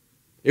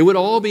 It would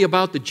all be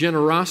about the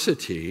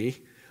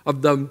generosity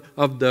of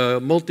the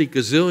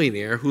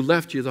multi-gazillionaire who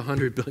left you the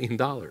 $100 billion.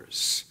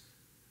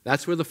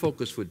 That's where the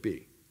focus would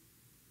be.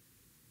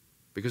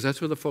 Because that's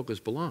where the focus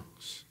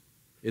belongs,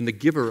 in the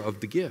giver of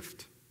the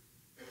gift.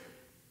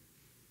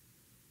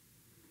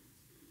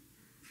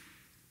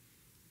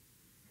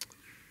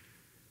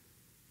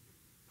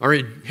 Our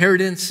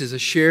inheritance is a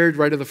shared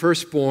right of the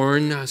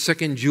firstborn.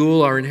 Second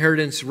jewel, our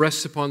inheritance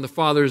rests upon the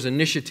Father's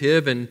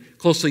initiative, and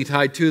closely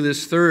tied to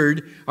this,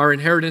 third, our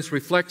inheritance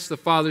reflects the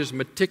Father's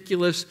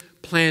meticulous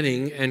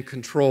planning and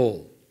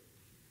control.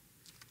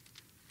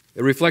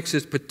 It reflects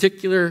His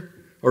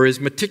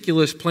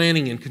meticulous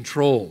planning and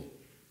control.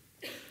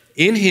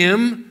 In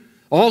Him,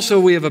 also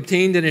we have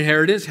obtained an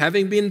inheritance,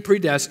 having been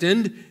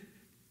predestined,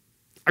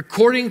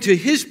 according to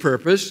His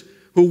purpose,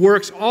 who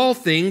works all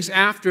things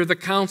after the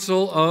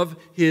counsel of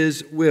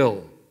His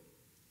will.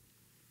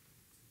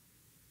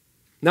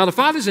 Now, the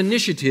Father's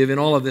initiative in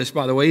all of this,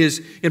 by the way,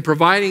 is in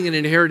providing an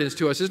inheritance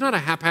to us. It's not a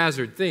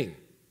haphazard thing.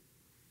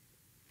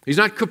 He's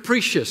not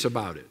capricious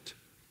about it.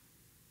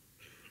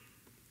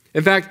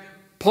 In fact,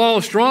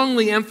 Paul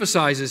strongly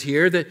emphasizes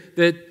here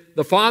that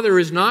the Father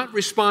is not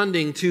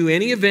responding to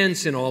any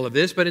events in all of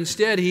this, but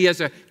instead he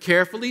has a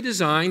carefully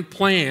designed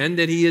plan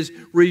that he is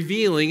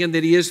revealing and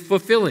that he is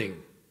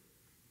fulfilling,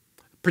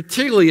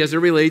 particularly as it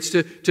relates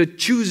to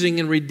choosing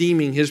and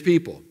redeeming his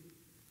people.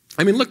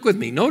 I mean, look with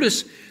me.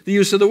 Notice the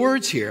use of the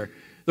words here.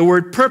 The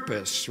word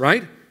purpose,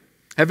 right?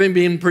 Having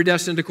been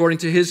predestined according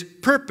to his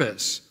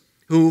purpose,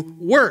 who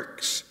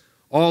works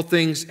all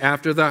things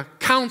after the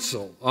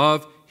counsel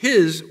of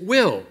his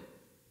will.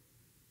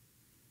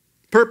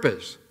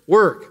 Purpose,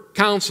 work,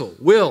 counsel,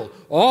 will.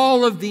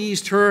 All of these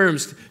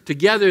terms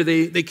together,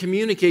 they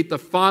communicate the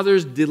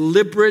Father's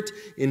deliberate,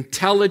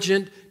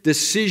 intelligent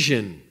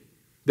decision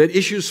that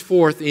issues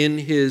forth in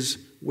his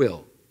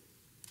will.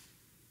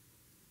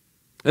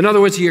 In other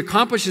words, he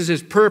accomplishes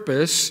his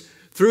purpose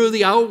through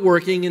the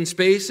outworking in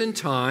space and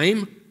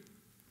time,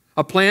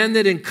 a plan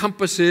that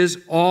encompasses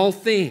all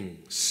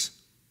things.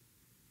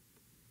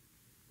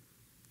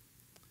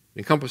 It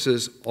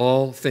encompasses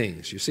all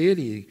things. You see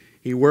it?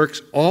 He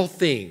works all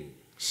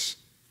things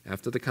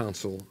after the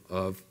counsel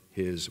of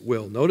his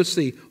will. Notice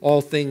the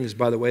all things,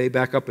 by the way,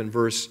 back up in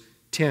verse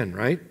 10,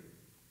 right?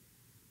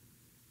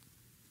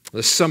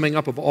 The summing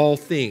up of all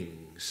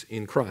things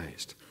in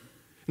Christ.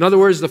 In other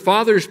words, the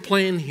Father's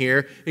plan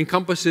here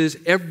encompasses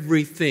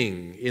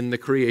everything in the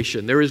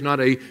creation. There is not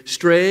a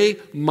stray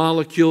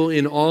molecule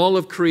in all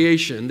of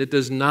creation that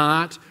does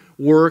not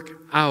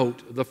work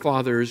out the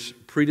Father's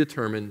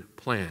predetermined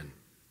plan.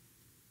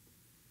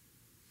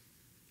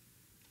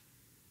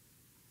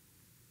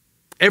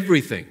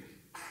 Everything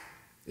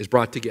is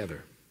brought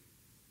together.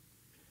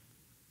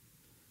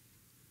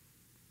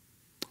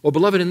 Well,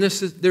 beloved, in this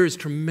there is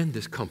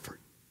tremendous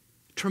comfort.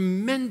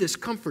 Tremendous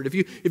comfort if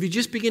you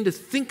just begin to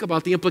think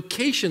about the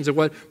implications of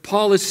what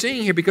Paul is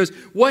saying here, because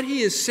what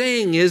he is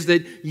saying is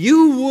that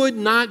you would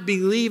not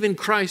believe in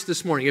Christ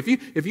this morning.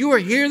 If you are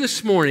here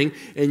this morning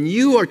and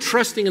you are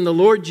trusting in the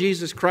Lord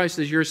Jesus Christ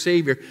as your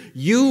Savior,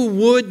 you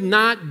would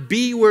not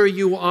be where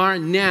you are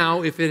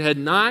now if it had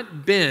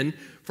not been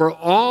for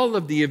all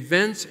of the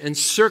events and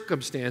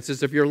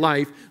circumstances of your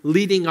life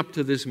leading up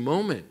to this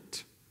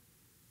moment.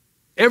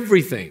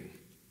 Everything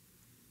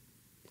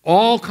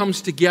all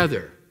comes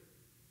together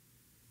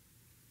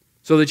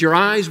so that your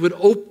eyes would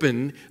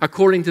open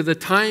according to the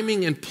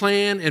timing and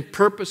plan and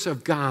purpose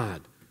of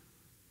God,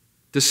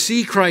 to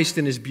see Christ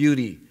in his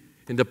beauty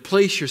and to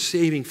place your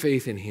saving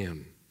faith in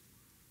him.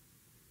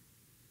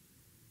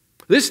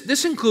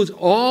 This includes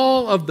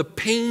all of the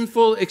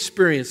painful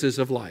experiences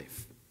of life.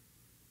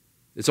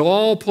 It's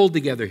all pulled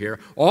together here.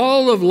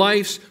 All of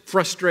life's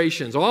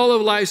frustrations, all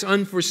of life's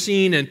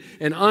unforeseen and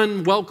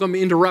unwelcome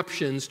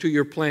interruptions to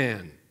your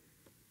plan.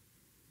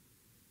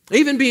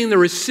 Even being the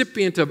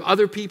recipient of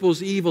other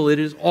people's evil, it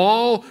is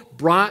all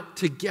brought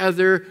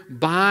together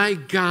by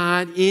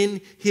God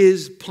in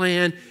his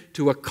plan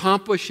to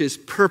accomplish his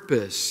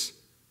purpose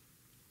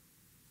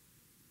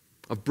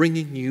of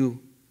bringing you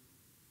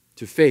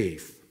to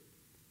faith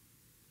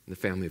in the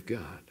family of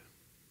God.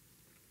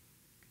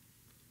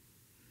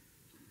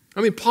 I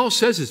mean, Paul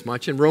says as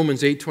much in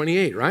Romans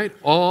 8:28, right?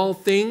 All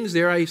things,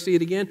 there I see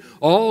it again,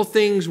 all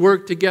things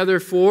work together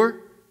for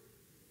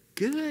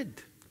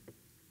good.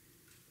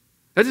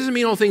 That doesn't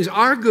mean all things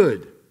are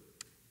good.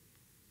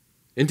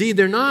 Indeed,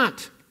 they're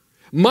not.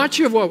 Much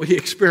of what we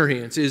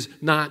experience is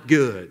not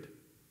good.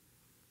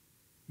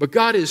 But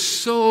God is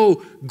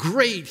so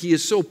great. He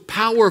is so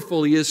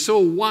powerful. He is so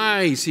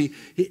wise.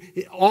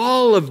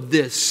 All of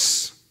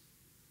this,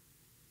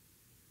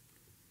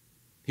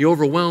 he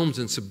overwhelms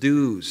and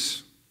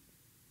subdues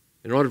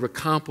in order to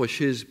accomplish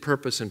his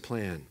purpose and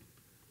plan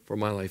for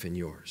my life and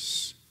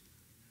yours.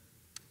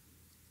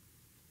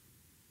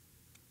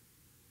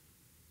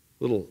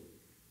 Little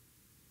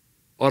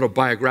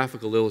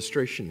autobiographical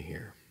illustration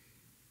here.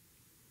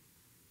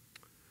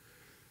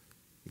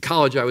 In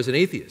college, I was an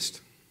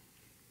atheist.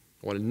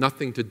 I wanted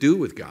nothing to do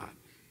with God.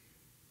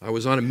 I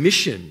was on a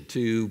mission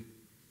to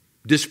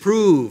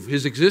disprove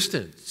his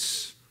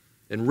existence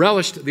and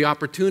relished the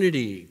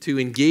opportunity to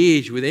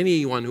engage with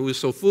anyone who was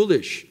so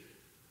foolish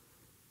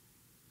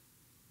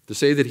to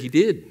say that he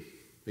did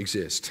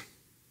exist.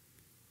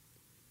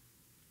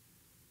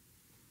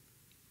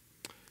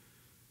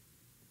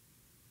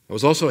 I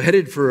was also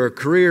headed for a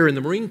career in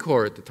the Marine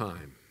Corps at the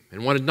time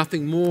and wanted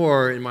nothing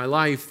more in my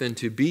life than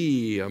to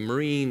be a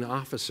Marine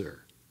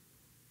officer.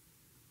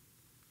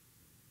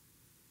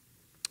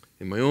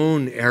 In my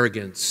own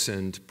arrogance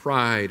and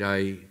pride,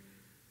 I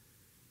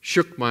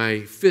shook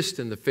my fist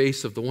in the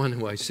face of the one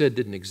who I said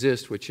didn't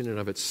exist, which in and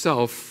of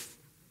itself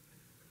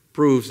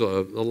proves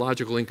the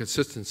logical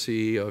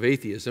inconsistency of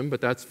atheism,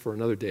 but that's for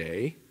another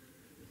day.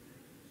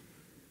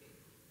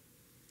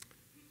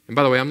 And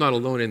by the way, I'm not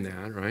alone in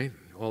that, right?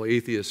 All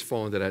atheists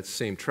fall into that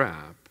same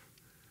trap.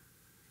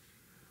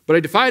 But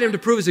I defied him to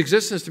prove his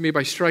existence to me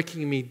by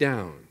striking me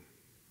down.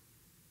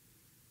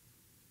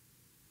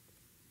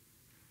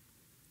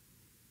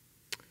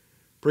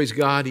 Praise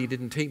God, he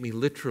didn't take me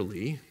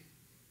literally.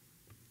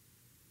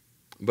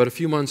 But a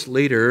few months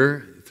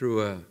later,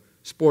 through a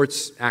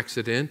sports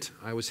accident.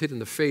 I was hit in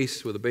the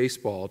face with a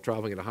baseball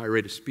traveling at a high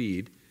rate of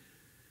speed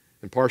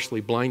and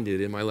partially blinded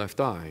in my left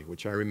eye,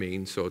 which I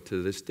remain so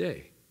to this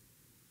day.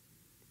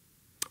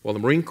 Well, the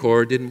Marine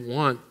Corps didn't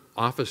want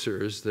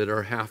officers that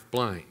are half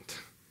blind.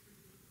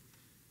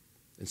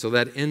 And so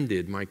that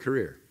ended my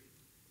career.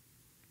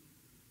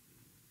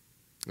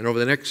 And over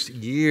the next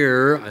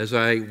year, as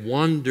I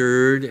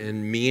wandered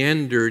and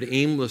meandered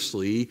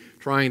aimlessly,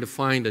 trying to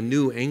find a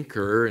new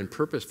anchor and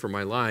purpose for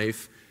my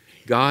life,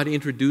 God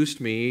introduced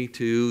me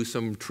to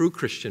some true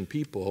Christian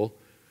people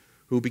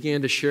who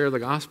began to share the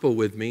gospel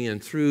with me.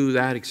 And through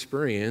that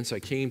experience, I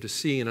came to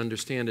see and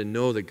understand and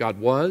know that God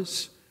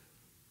was,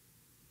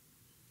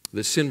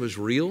 that sin was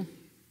real,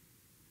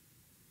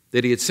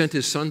 that He had sent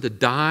His Son to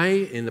die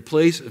in the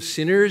place of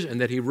sinners,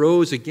 and that He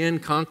rose again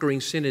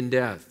conquering sin and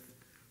death.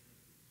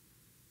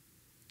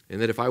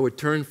 And that if I would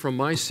turn from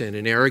my sin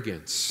and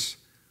arrogance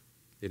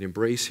and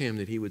embrace Him,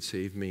 that He would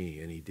save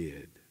me. And He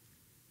did.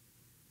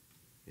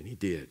 And He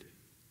did.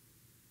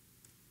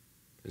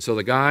 And so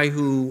the guy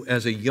who,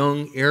 as a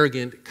young,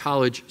 arrogant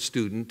college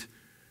student,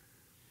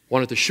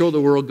 wanted to show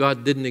the world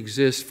God didn't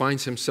exist,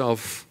 finds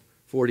himself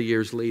 40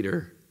 years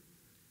later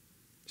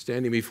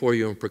standing before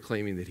you and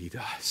proclaiming that He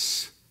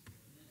does.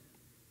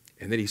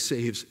 And that He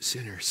saves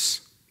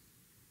sinners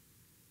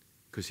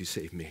because He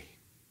saved me.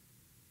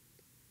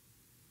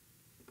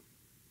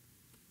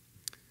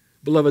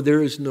 Beloved,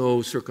 there is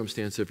no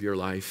circumstance of your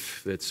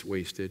life that's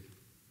wasted.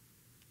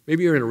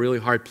 Maybe you're in a really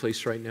hard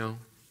place right now.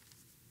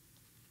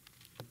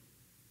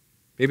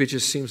 Maybe it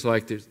just seems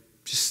like there's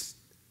just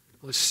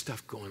all this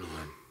stuff going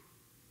on.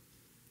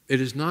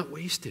 It is not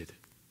wasted.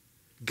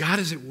 God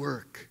is at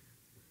work.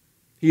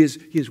 He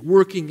is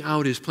working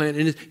out His plan.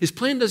 And His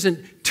plan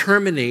doesn't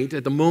terminate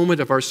at the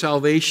moment of our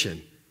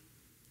salvation.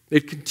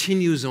 It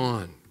continues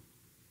on.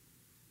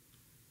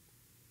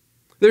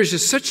 There's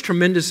just such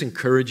tremendous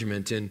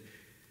encouragement in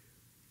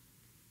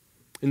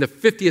the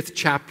 50th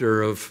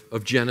chapter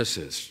of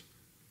Genesis,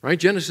 right?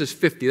 Genesis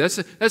 50.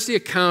 That's the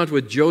account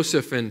with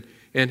Joseph and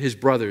his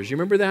brothers. You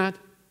remember that?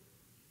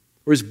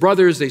 Where his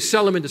brothers, they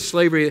sell him into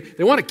slavery.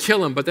 They want to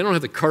kill him, but they don't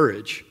have the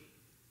courage.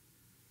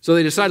 So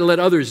they decide to let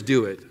others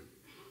do it.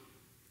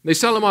 They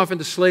sell him off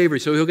into slavery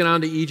so he'll get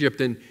down to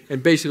Egypt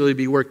and basically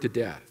be worked to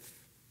death.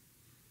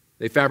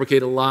 They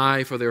fabricate a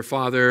lie for their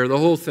father, the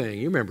whole thing.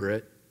 You remember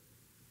it.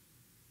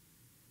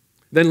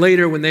 Then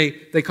later when they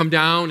come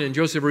down and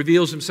Joseph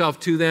reveals himself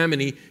to them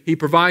and he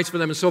provides for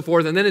them and so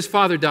forth, and then his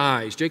father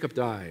dies, Jacob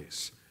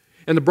dies.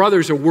 And the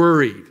brothers are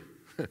worried.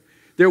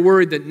 They're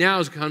worried that now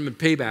is coming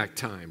payback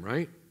time,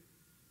 right?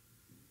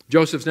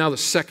 Joseph's now the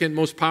second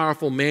most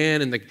powerful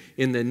man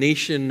in the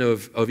nation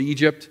of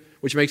Egypt,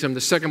 which makes him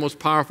the second most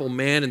powerful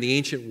man in the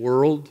ancient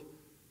world.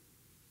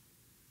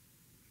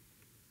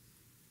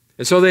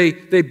 And so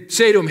they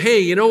say to him,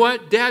 hey, you know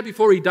what? Dad,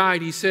 before he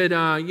died, he said,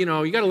 you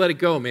got to let it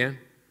go, man.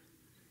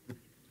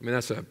 I mean,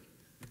 that's a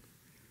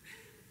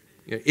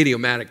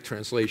idiomatic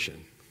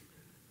translation.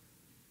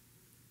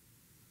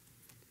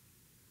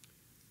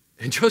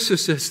 And Joseph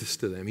says this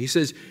to them. He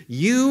says,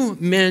 you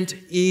meant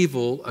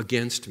evil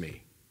against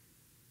me,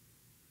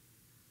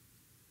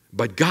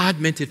 but God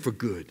meant it for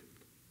good,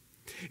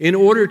 in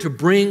order to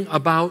bring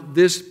about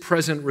this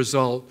present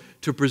result,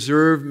 to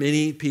preserve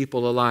many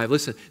people alive.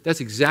 Listen,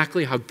 that's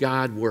exactly how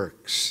God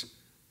works.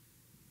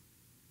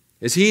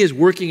 As He is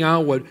working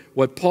out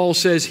what Paul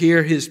says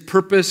here, His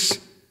purpose,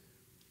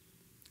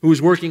 who is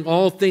working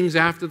all things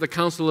after the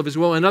counsel of His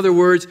will. In other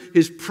words,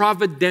 His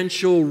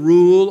providential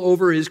rule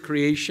over His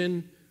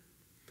creation,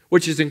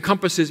 which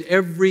encompasses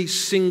every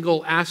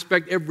single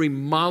aspect, every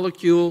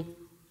molecule.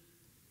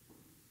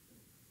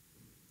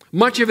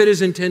 Much of it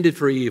is intended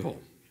for evil.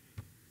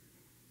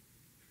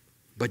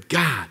 But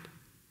God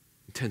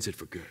intends it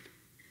for good.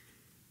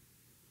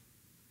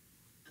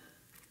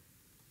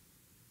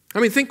 I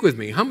mean, think with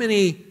me. How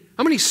many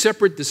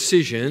separate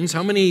decisions,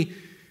 how many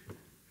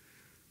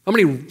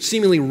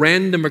seemingly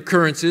random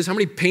occurrences, how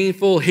many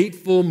painful,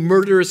 hateful,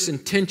 murderous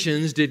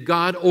intentions did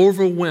God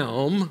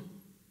overwhelm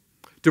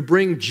to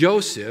bring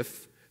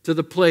Joseph to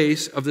the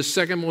place of the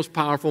second most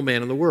powerful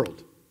man in the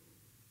world?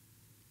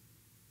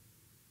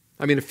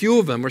 I mean, a few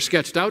of them are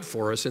sketched out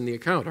for us in the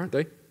account, aren't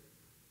they?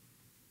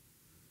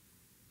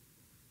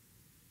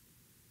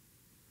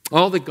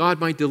 All that God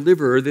might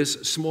deliver this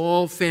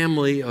small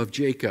family of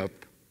Jacob,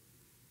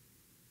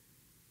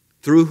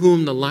 through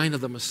whom the line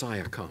of the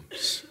Messiah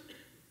comes.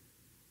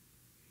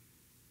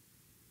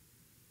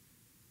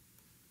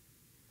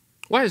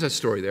 Why is that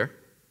story there?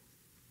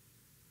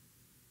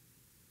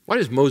 Why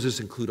does Moses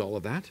include all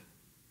of that?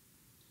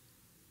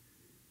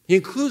 He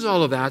includes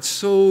all of that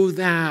so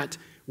that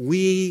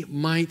we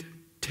might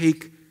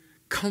take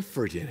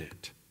comfort in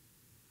it,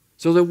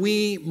 so that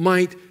we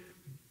might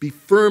be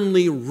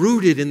firmly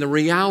rooted in the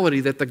reality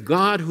that the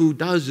God who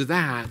does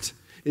that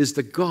is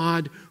the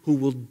God who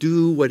will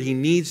do what He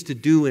needs to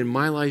do in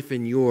my life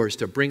and yours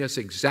to bring us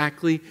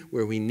exactly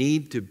where we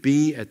need to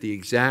be at the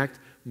exact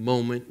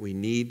moment we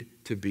need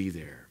to be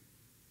there.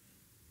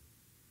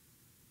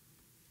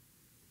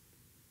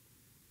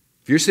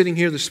 If you're sitting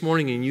here this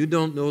morning and you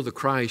don't know the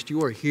Christ,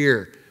 you are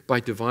here by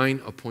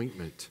divine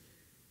appointment.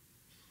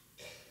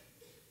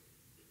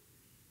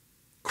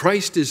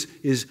 Christ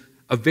is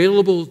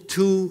available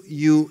to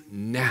you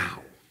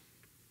now.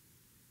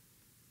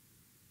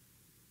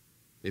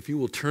 If you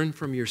will turn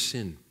from your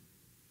sin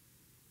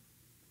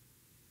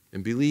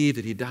and believe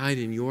that he died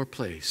in your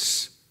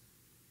place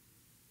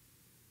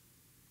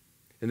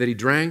and that he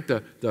drank the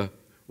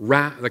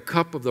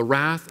cup of the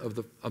wrath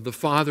of the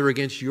Father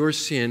against your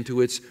sin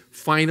to its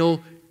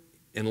final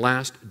and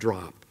last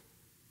drop.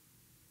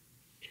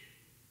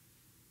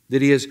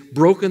 That he has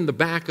broken the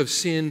back of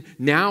sin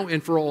now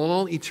and for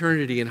all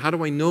eternity. And how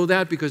do I know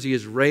that? Because he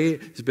has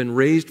been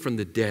raised from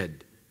the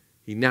dead.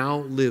 He now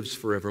lives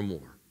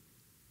forevermore.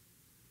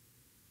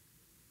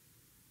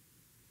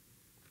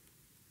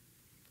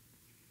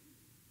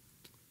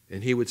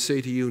 And he would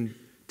say to you,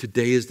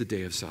 today is the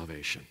day of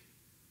salvation.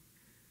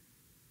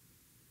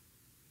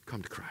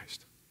 Come to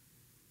Christ.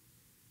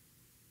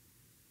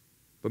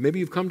 But maybe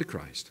you've come to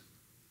Christ,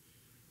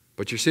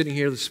 but you're sitting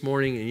here this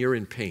morning and you're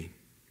in pain.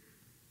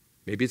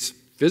 Maybe it's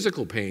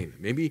physical pain.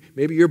 Maybe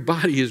your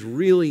body is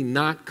really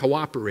not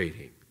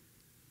cooperating.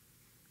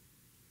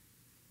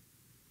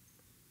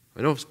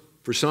 I know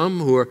for some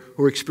who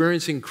are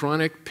experiencing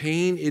chronic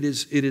pain, it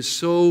is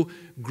so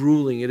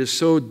grueling, it is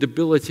so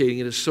debilitating,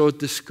 it is so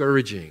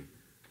discouraging.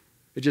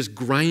 It just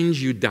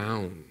grinds you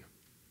down.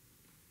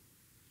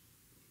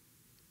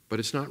 But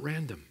it's not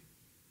random.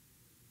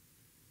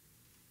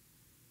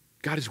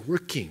 God is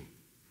working.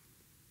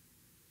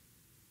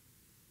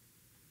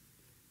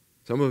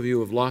 Some of you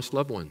have lost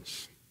loved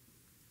ones.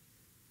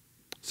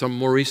 Some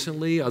more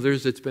recently,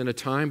 others it's been a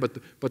time,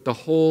 but the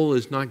whole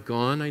is not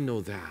gone. I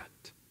know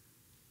that.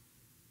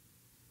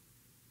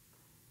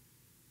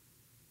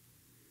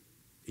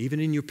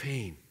 Even in your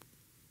pain,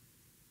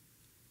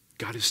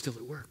 God is still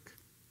at work.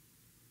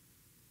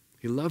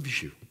 He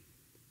loves you.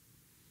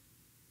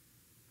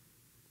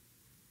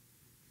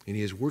 And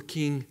he is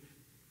working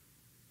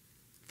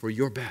for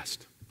your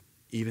best,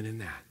 even in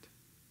that.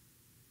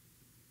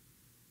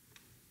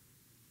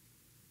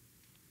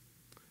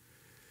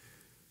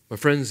 My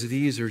friends,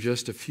 these are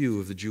just a few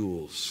of the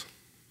jewels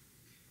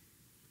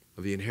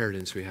of the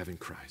inheritance we have in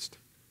Christ.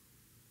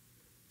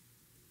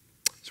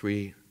 As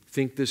we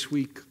think this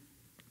week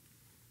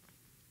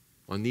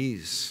on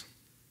these,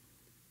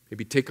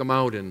 maybe take them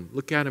out and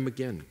look at them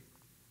again.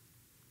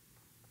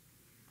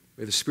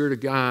 May the Spirit of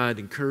God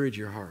encourage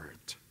your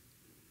heart.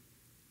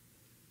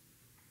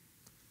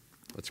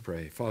 Let's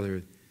pray.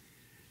 Father,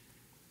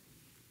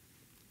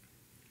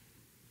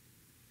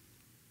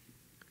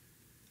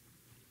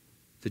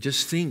 to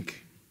just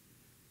think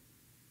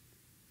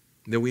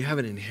that we have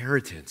an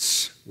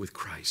inheritance with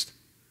Christ.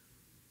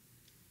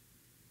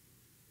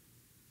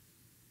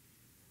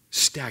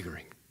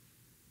 Staggering.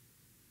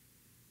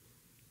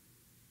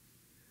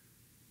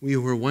 We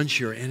were once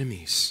your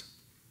enemies.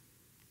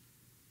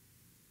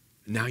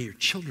 Now you're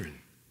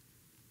children.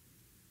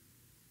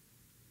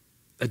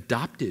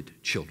 Adopted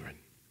children.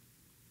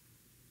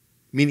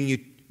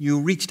 Meaning you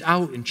reached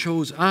out and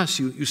chose us.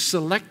 You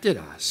selected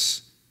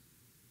us.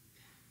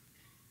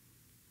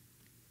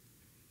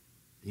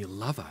 You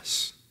love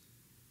us.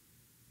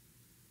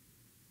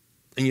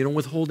 And you don't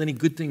withhold any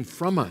good thing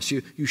from us.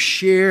 You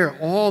share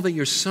all that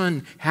your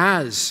Son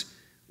has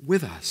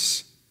with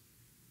us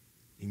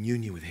in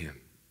union with him.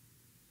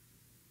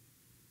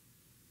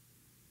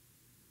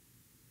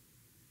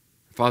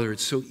 Father,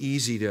 it's so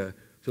easy to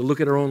look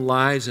at our own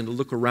lives and to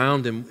look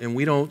around, and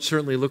we don't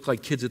certainly look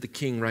like kids of the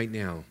King right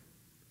now.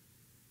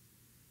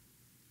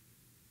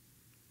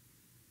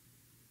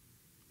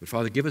 But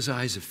Father, give us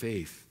eyes of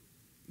faith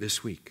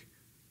this week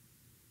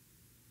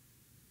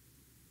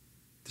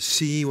to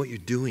see what you're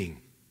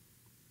doing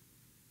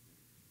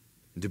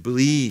and to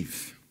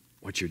believe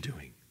what you're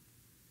doing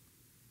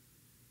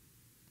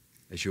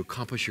as you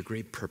accomplish your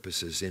great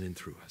purposes in and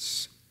through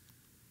us.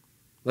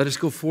 Let us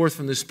go forth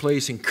from this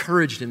place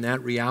encouraged in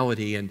that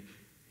reality and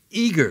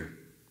eager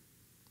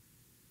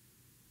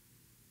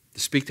to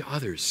speak to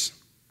others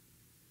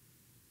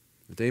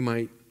that they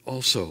might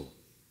also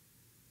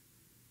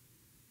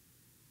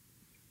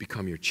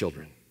become your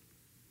children.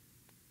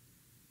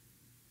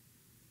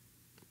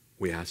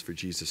 We ask for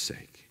Jesus'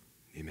 sake.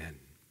 Amen.